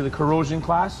guys get to the corrosion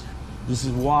class, this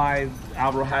is why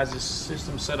Alvaro has this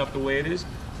system set up the way it is.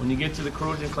 When you get to the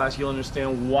corrosion class, you'll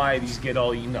understand why these get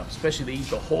all eaten up. Especially they eat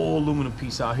the whole aluminum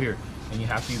piece out here. And you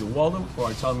have to either weld them or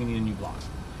I tell them you need a new block.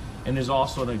 And there's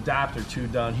also an adapter too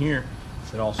down here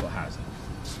that also has it.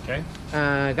 Okay?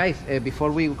 Guys,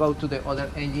 before we go to the other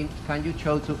engine, can you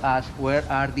show to us where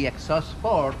are the exhaust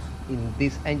ports in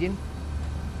this engine?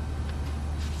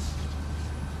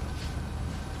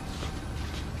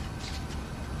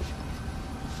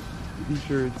 Be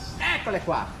sure it's École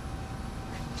qua.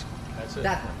 That's it.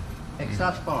 That one.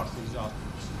 Exhaust ports.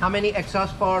 How many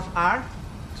exhaust ports are?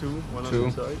 Two, one Two. on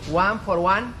each side. One for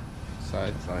one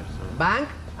Side. bank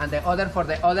and the other for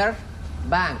the other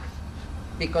bank.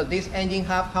 Because this engine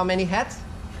have how many heads?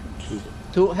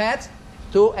 Two heads,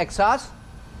 two exhaust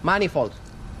manifolds.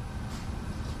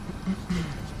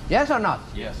 Yes or not?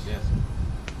 Yes, yes.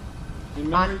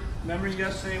 Remember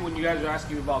yesterday when you guys were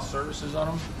asking about services on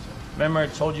them? Remember I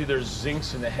told you there's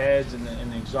zincs in the heads and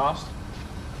the exhaust?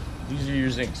 These are your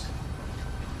zincs.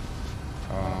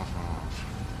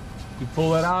 You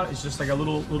pull that out, it's just like a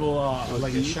little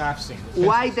like a shaft sink.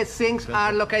 Why the sinks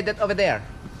are located over there?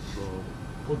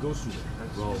 What goes through there?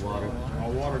 Raw water. Raw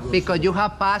water goes Because you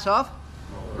have pass of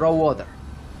raw water.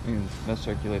 That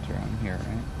circulates around here,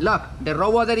 right? Look, the raw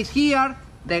water is here,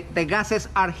 the gases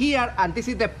are here, and this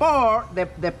is the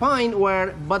point where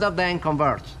both of them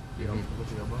converge.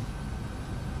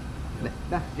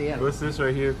 That's the end. What's this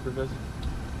right here, Professor?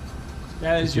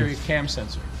 That is your cam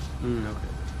sensor. Okay.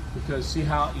 Because see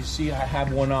how I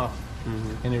have one off,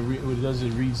 and what it does, it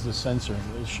reads the sensor.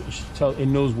 It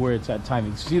knows where it's at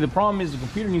timing. See, the problem is the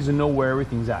computer needs to know where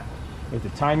everything's at. If the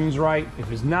timing's right,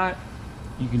 if it's not,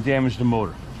 you can damage the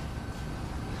motor.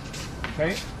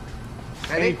 Okay.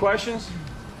 Ready? Any questions?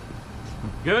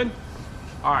 Good.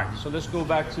 All right. So let's go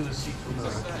back to the seat.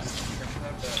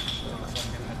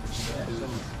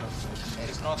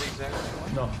 It's not the exact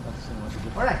one. No, that's the same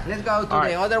one. All right, let's go to All the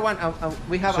right. other one.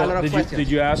 We have a lot of questions. Did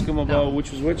you ask him about No.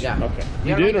 which was which? Yeah. Okay.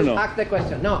 You're You did going or to no? Ask the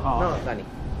question. No, Oh, no, okay. Danny.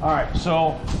 All right.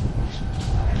 So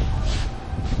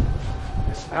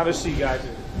have a seat, guys.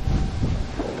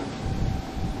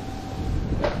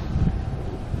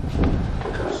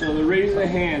 So the raising the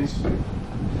hands.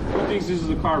 Who thinks this is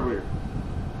a carburetor?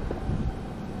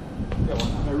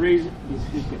 The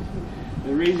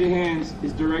raise your hands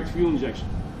is direct fuel injection.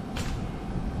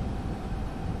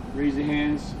 Raise your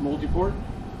hands, multi-port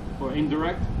or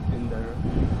indirect? Indirect.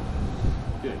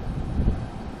 Good.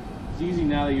 It's easy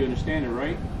now that you understand it,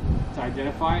 right? To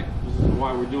identify it. This is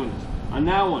why we're doing this. On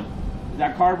that one, is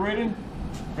that carbureted?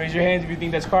 Raise your hands if you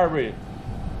think that's carbureted.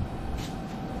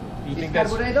 You think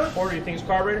that's carbureted? or you think it's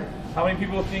carbureted? How many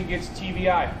people think it's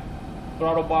TBI?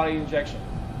 Throttle body injection.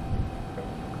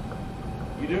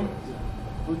 You do?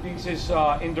 Who thinks it's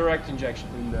indirect injection?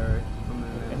 Indirect.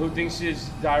 And who thinks it's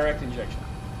direct injection?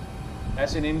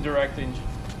 That's an indirect engine.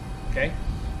 Okay.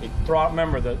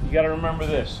 Remember that you got to remember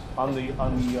this on the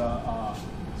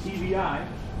TBI.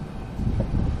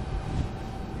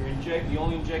 The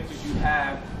only injectors you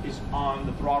have is on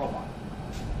the throttle body.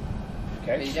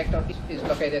 The Okay. injector is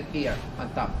located here on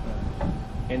top.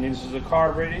 And this is a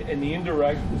carbureted, and the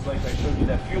indirect is like I showed you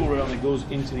that fuel rail that goes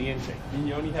into the intake. And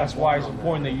you only have That's why it's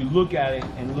important that you look at it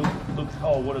and look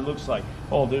what it looks like.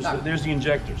 Oh, there's the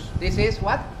injectors. This is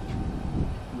what?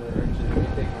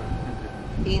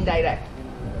 Indirect.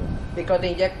 Because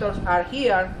the injectors are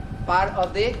here, part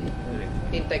of the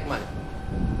intake manifold.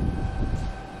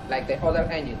 Like the other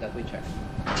engine that we checked.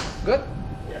 Good?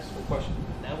 Yes. No question.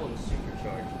 That one's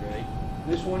supercharged, right?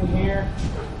 This one here.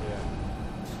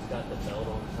 It's got the belt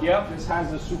on top. Yep, this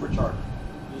has a supercharger.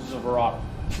 This is a Verado.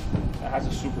 That has a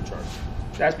supercharger.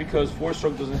 That's because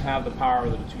 4-stroke doesn't have the power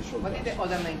that a 2-stroke What is does. the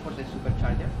other name for the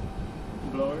supercharger?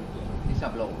 Blower? It's a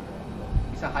blower.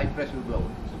 It's a high pressure blower.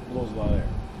 It blows a lot of air.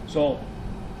 So,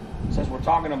 since we're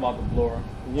talking about the blower,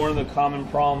 one of the common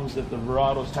problems that the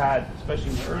Verados had,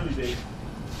 especially in the early days,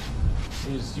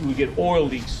 is you would get oil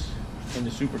leaks in the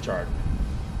supercharger.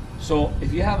 So,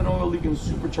 if you have an oil leak in the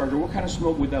supercharger, what kind of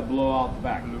smoke would that blow out the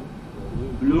back?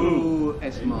 Blue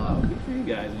smoke. Good for you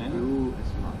guys, man. Blue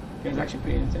smoke. You guys actually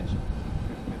paying attention.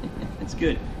 It's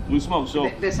good. Blue smoke. So,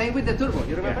 The same with the turbo,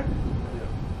 you remember?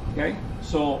 okay.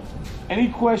 So, any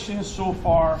questions so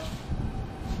far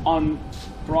on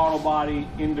throttle body,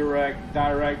 indirect,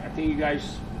 direct? I think you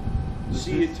guys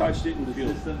see it, touched it, and The feel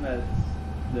it. system that's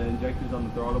the injectors on the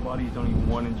throttle body, there's only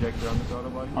one injector on the throttle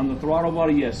body? On the throttle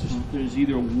body, yes, there's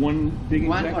either one big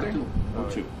One or injector two.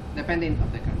 or two. Depending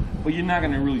on the car. But you're not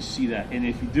going to really see that. And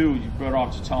if you do, you're better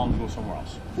off to tell them to go somewhere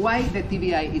else. Why the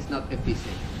TBI is not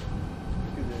efficient?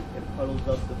 Because it puddles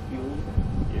up the fuel.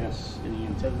 Yes. In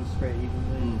the It doesn't spray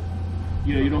evenly.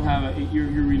 You know, you don't have you're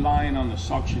relying on the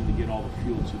suction to get all the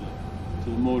fuel to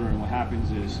the motor, and what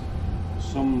happens is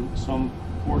some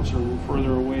ports are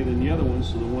further away than the other ones,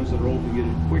 so the ones that are open get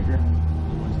it quicker than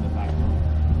the ones in the back.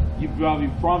 You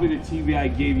probably the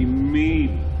TBI gave you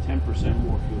maybe 10%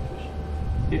 more fuel efficient,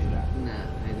 if that. Nah,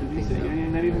 I don't Did you think say so.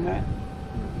 not even that?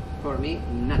 For me,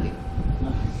 nothing.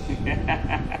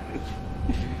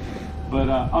 But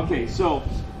okay, so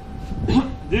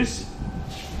this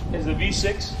is a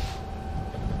V6.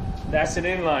 That's an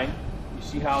inline. You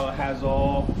see how it has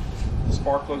all the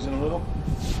spark plugs in the middle?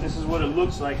 This is what it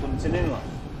looks like when it's an inline.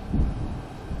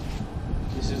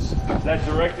 Is that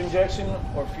direct injection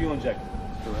or fuel injected?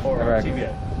 or Direct.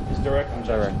 TBI. It's direct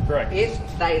injection. Correct. It's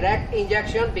direct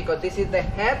injection because this is the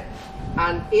head,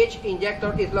 and each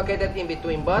injector is located in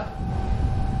between both.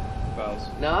 Valves.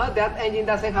 No, that engine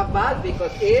doesn't have valve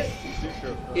because it's to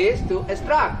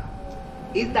stroke.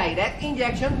 It's direct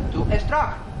injection to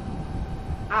stroke.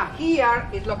 Here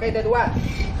is located what?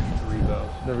 Reed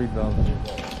valves. The reed valve.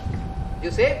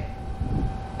 You see?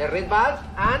 The reed valve,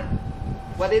 and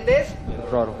what is this?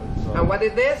 Throttle. And what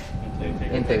is this?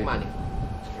 Intake. Intake manifold.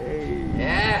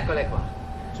 Yeah, correct one.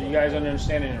 So you guys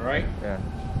understanding it, right? Yeah.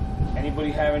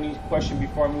 Anybody have any question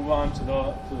before I move on to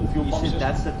the fuel pump system?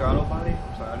 That's the throttle body?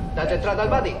 Sorry. That's the throttle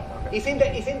body. It's in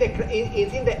the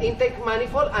intake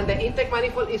manifold, and the intake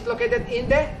manifold is located in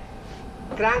the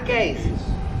crankcase.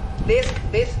 This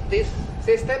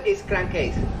system is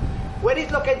crankcase. Where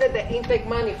is located the intake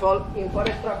manifold in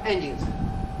 4-stroke engines?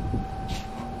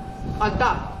 On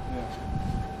top.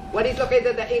 Where is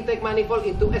located the intake manifold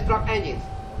in 2-stroke engines?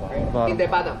 In the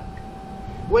bottom.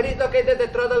 Where is located the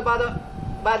throttle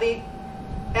body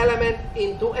element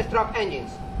in 2-stroke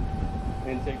engines?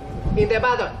 Intake. In the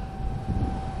bottom.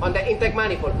 On the intake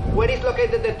manifold. Where is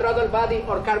located the throttle body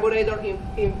or carburetor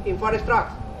in 4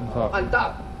 strokes? On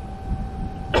top.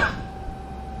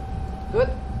 Good?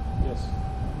 Yes.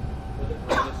 For the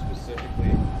Corona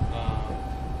specifically,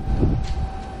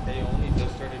 they only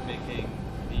just started making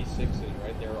V6s,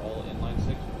 right? They were all inline 6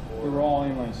 before. They were all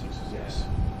inline sixes, yes.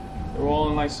 They were all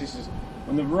inline sixes.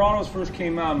 When the Veranos first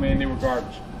came out, man, they were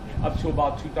garbage. Up to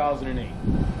about 2008,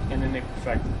 and then they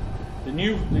perfected. The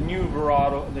new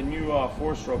Verado, the new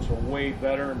 4-strokes are way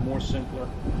better and more simpler.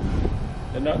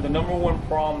 The number one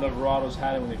problem that Verados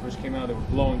had when they first came out, they were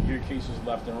blowing gear cases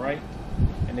left and right,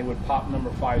 and they would pop number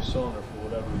 5 cylinder for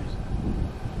whatever reason.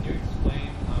 Can you explain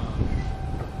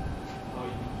how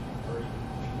you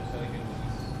change the setting in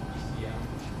ECM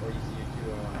or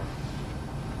ECU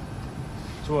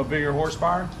To a bigger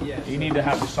horsepower, Yes. you need to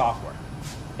have the software,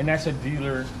 and that's a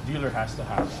dealer has to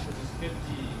have that. Which is 50,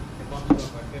 it bumps it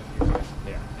up by 50, right?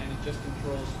 Yeah. And it just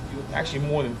controls fuel flow? Actually,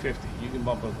 more than 50. You can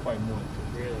bump it quite more than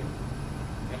 50. Really?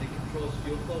 And it controls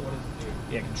fuel flow? What does it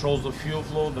do? Yeah, it controls the fuel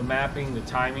flow, the mapping, the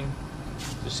timing.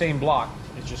 It's the same block.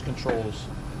 It just controls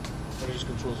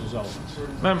those elements.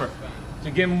 Remember,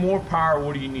 to get more power,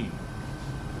 what do you need?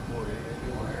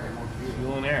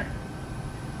 Fuel and air.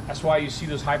 That's why you see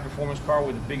those high performance car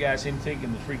with a big ass intake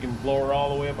and the freaking blower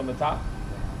all the way up on the top.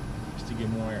 It's to get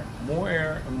more air. More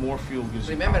air and more fuel gives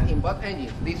you Remember, power. in both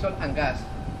engines, diesel and gas.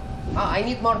 I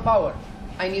need more power.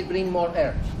 I need bring more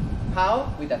air.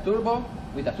 How? With a turbo,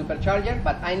 with a supercharger,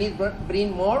 but I need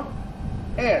bring more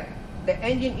air. The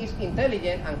engine is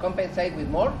intelligent and compensate with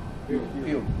more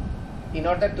fuel in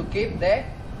order to keep the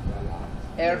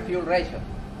air-fuel ratio.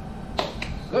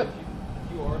 Good.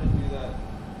 If you are to do that,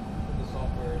 put the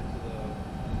software into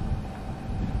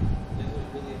does it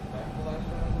really affect the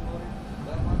lifespan of the motor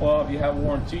that much? Well, if you have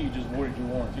warranty, you just voided your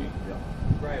warranty.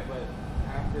 Right, but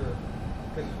after,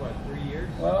 because it's what, 3 years?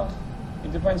 Well,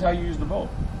 it depends how you use the boat.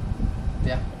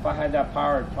 Yeah. If I had that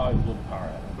power, I'd probably blow the power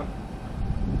out of it.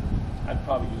 I'd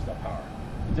probably use that power.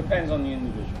 It depends on the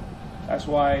individual. That's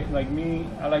why, like me,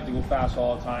 I like to go fast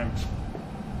all the time,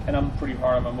 and I'm pretty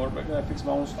hard on my motorbike because I fix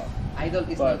my own stuff. Idle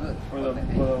is But not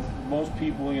good. for most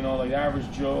people, you know, like the average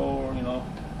Joe, or you know,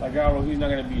 like Arrow, he's not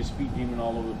going to be a speed demon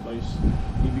all over the place.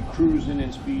 He'd be cruising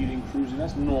and speeding, cruising.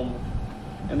 That's normal.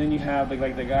 And then you have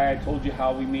like the guy I told you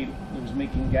how he was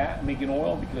making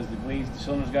oil because the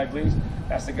cylinders got glazed.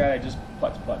 That's the guy that just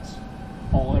putts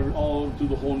all through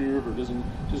the whole New River. Doesn't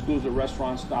just goes to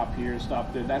restaurants, stop here,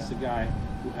 stop there. That's the guy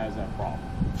who has that problem.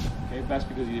 Okay, that's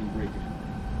because he didn't break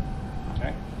it.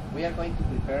 Okay. We are going to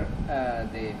prepare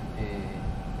the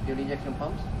fuel injection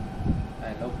pumps,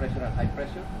 low pressure and high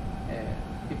pressure,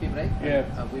 PP brake. Yeah.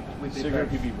 And we Cigarette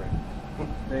prepare. PB brake.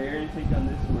 The air intake on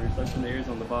this where suction air is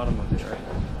on the bottom of it,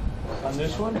 right? On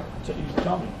this one,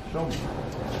 tell me, show me.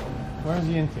 Where's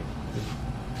the intake?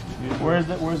 Where's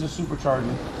the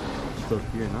supercharger? So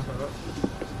here, no?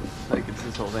 Like it's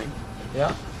this whole thing.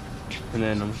 Yeah. And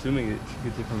then I'm assuming it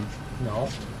gets it from. No.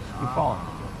 Keep following.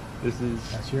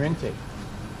 That's your intake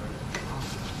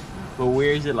But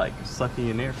where is it like sucking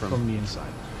in air from? from the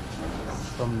inside,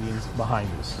 behind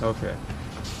us. Okay.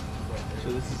 So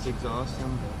this is exhaust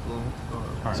and blow. All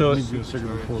right, So let me do a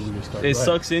cigarette before we get started. It Go ahead.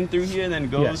 sucks in through here and then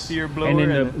goes Yes. to your blower.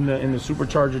 and then the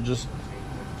supercharger just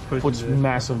pushes puts it.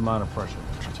 massive amount of pressure.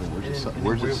 So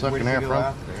where's it sucking air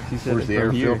from? He said Where's it the from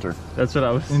air here. filter? That's what I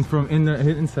was. And from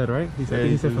inside, right? He said,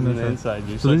 He he said from the inside.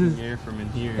 You're So this sucking is air from in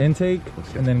here. intake,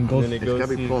 and then goes. then it It's goes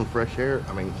gotta be to- pulling fresh air.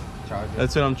 I mean,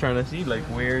 That's what I'm trying to see. Like,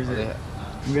 where is it?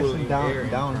 I'm guessing pulling air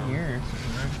down from? here.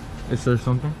 is there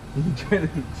something?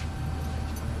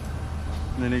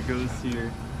 And then it goes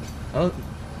here. Oh,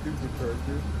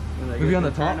 Supercharger. And I Maybe guess on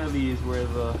the top? internally is where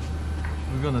the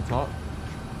maybe on the top.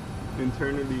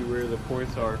 internally where the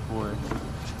ports are for.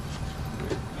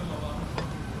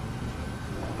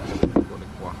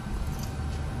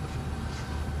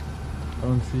 I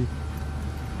don't see.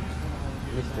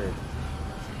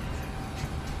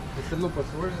 Mr. Lupus,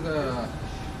 where's the...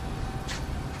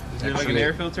 Is there like an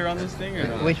air filter on this thing or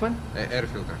not? Which one? air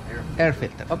filter? Air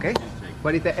filter. Okay.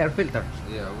 What is the air filter?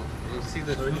 Yeah, we'll see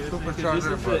the This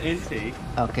supercharger. is the intake.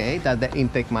 Okay, that's the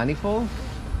intake manifold.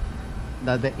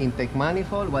 That's the intake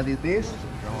manifold. What is this?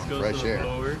 This goes Fresh to the air.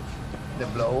 blower. The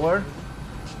blower.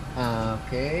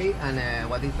 Okay, and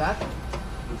what is that?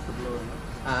 That's the blower.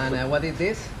 And what is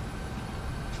this?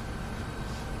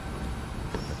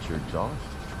 That's your exhaust.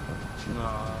 No.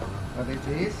 What is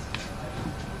this?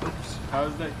 How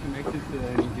is that connected to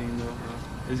anything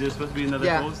though? Is there supposed to be another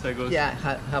hose that goes? Yeah,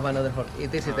 have another hose.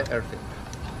 This is the air filter.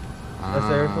 That's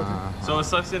the air filter? So it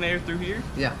sucks in air through here,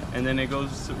 Yeah, and then it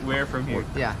goes to where from here?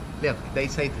 yeah. Look, they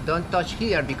say don't touch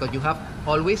here because you have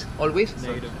always,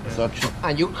 Negative. Suction.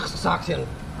 and you suction.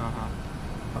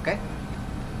 Uh-huh. Okay.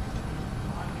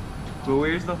 But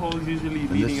where's the hose usually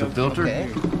this leading the up filter? to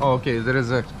Okay. here? Oh, okay, there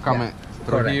is a comment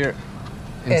through correct. here.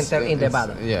 Enter in the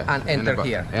bottom. Yeah. And in the enter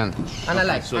here. And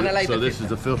Analyze. So, analyze so the this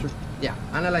filter. is the filter? Yeah.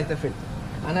 Analyze the filter.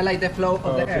 Analyze the flow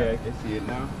of the Okay, air. I can see it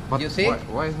now. but You see?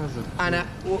 Why has it? And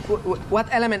what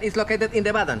element is located in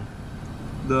the bottom?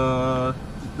 The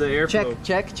airflow.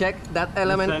 Check that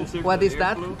element. sensor What for is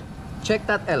that? airflow? Check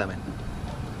that element.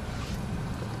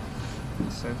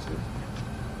 Sensor.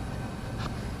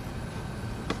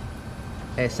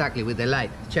 Exactly, with the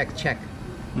light. Check.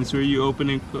 That's where you open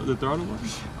and close the throttle button?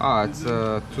 Ah, it's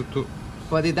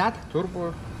What is that?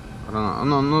 turbo. I don't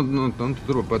know. No, not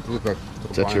turbo, but look like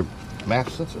Is that your map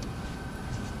sensor?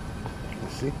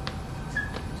 Let's see.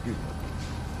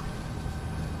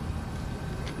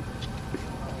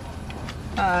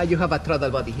 You have a throttle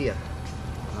body here.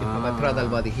 You have a throttle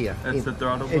body here. That's the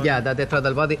throttle button? Yeah, that's the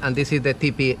throttle body, and this is the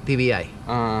TPI,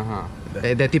 Uh-huh.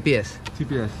 the TPS,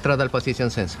 TPS. throttle position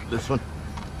sensor. This one?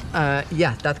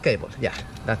 Yeah, that cable. Yeah,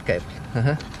 that cable.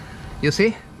 You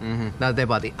see? That's the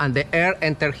body. And the air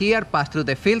enter here, pass through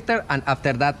the filter, and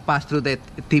after that pass through the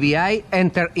TBI,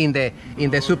 enter in the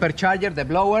supercharger, the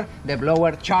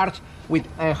blower charge with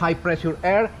high pressure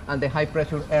air, and the high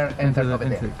pressure air enter the over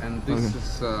there. intake. And this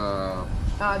is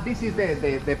This is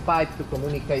the pipe to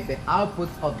communicate the output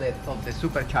of the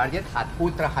supercharger at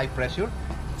ultra high pressure,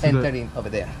 So entering over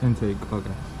there. Intake.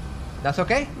 Okay. That's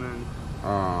okay? Man.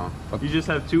 but You just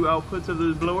have two outputs of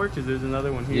the blower? Because there's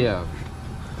another one here. yeah.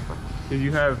 Because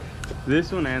you have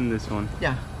this one and this one.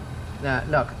 Yeah.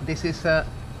 Look, this is. Yeah.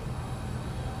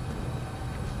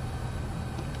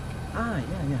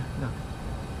 Look,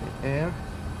 the air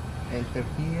enter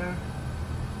here.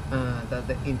 That's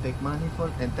the intake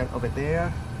manifold. Enter over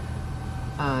there,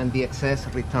 and the excess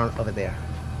return over there.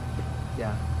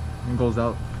 Yeah. And goes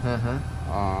out.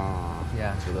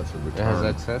 Yeah. So that's a It has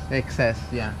return. access. Excess.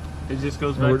 Yeah. It just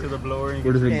goes Where- back to the blower and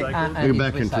where gets does it- recycled. And Get it's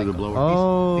back into the recycled.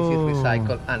 blower. This is Oh.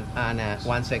 recycled, and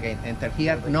once again enter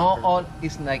here. No, all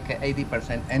is like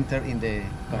 80% enter in the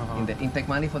intake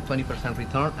manifold, 20%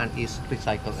 return, and is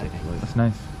recycled again. That's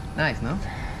nice. Nice, no?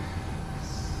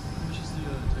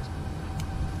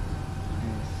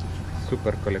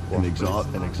 Super collector. An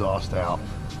exhaust out.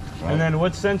 And then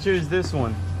what sensor is this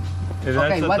one? Is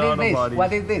that Okay, the what is throttle this? body?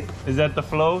 What is this? Is that the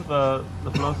flow?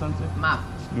 The flow sensor? Map.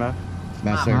 No.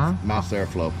 Mass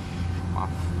airflow. Map.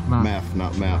 MAF,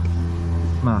 not map.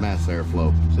 Map. Mass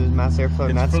airflow. So it's mass airflow,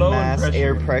 It's not flow and mass pressure.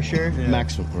 air pressure. Yeah.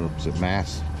 Maximum, or is it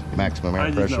mass? Maximum air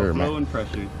I just know pressure. flow and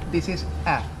pressure. This is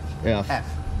F. Yeah. F.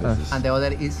 F. And the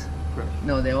other is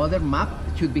no. The other map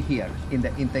should be here in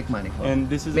the intake manifold. And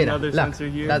this is Mira, another look, sensor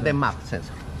here? That's the map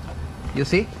sensor. You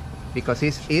see? Because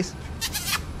it's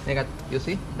negative. You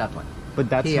see that one? But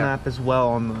that's Here. map as well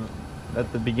on the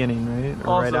at the beginning, right? Or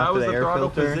Also, right that after was the the air throttle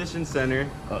filter. position center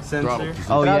sensor. throttle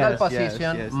position. Oh Throttle yes, position,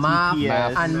 yes, yes. map,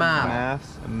 TPS, and map. maps,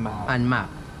 and map. And map.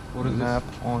 What is Map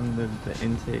on the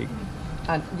intake.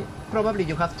 And probably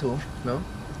you have two, no?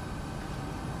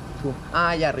 Two.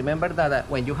 Yeah, remember that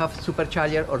when you have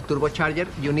supercharger or turbocharger,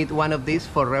 you need one of these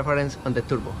for reference on the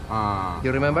turbo.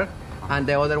 You remember? And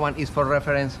the other one is for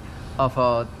reference of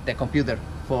the computer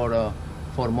for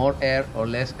more air or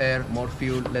less air, more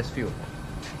fuel, less fuel.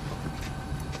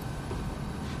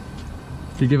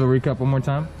 Can you give a recap one more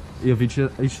time of each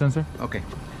sensor? Okay.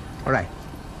 All right.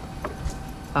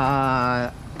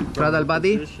 Throttle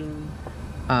body, Position.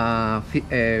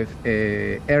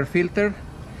 air filter,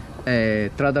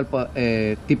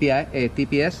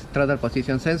 TPS, throttle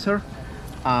position sensor,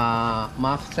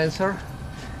 MAF sensor,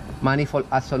 manifold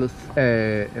absolute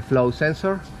flow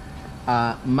sensor,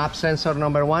 map sensor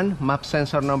number 1, map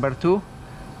sensor number 2,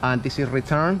 and this is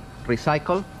return,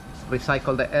 recycle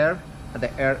the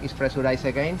air is pressurized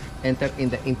again, enter in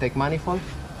the intake manifold,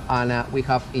 and we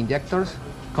have injectors,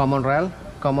 common rail,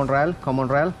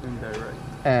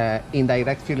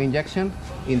 indirect fuel injection,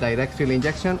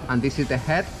 and this is the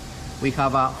head. We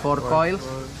have 4 coils.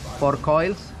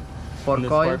 And the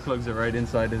spark plugs are right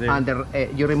inside of there. And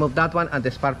you remove that one, and the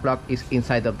spark plug is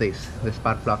inside of this. The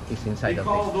spark plug is inside of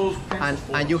this.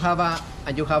 And you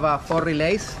have 4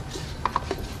 relays: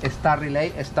 a start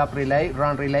relay, a stop relay,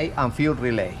 run relay, and fuel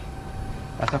relay.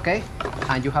 That's okay.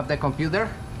 And you have the computer,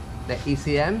 the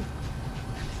ECM,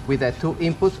 with the 2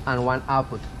 inputs and 1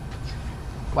 output.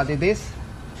 What is this?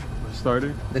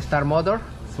 Starter. The start motor.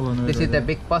 Solenoid This is right the there.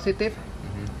 big positive.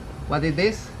 What is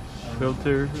this?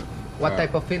 Filter. What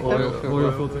type of filter?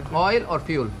 Oil filter. Oil or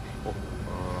fuel?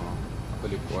 I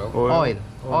believe oil.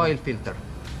 Oil filter.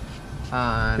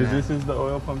 And, Because this is the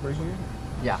oil pump right here.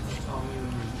 yeah.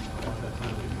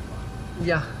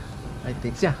 Yeah, I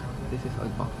think, yeah. This is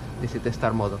oil pump. This is the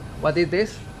start motor. What is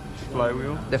this?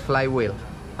 Flywheel. The flywheel.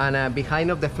 And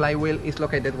behind of the flywheel is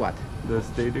located what? The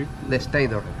stator. The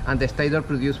stator. And the stator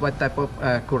produces what type of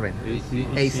current?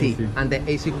 AC. And the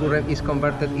AC current is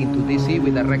converted into DC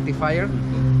with a rectifier,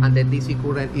 and the DC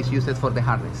current is used for the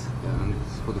harness. And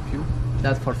it's for the fuel.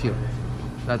 That's for fuel.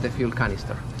 That's the fuel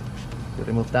canister. You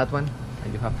remove that one,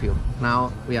 and you have fuel.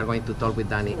 Now we are going to talk with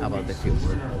Danny about the fuel.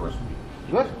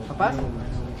 Good? Papas?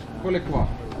 Quelle qua?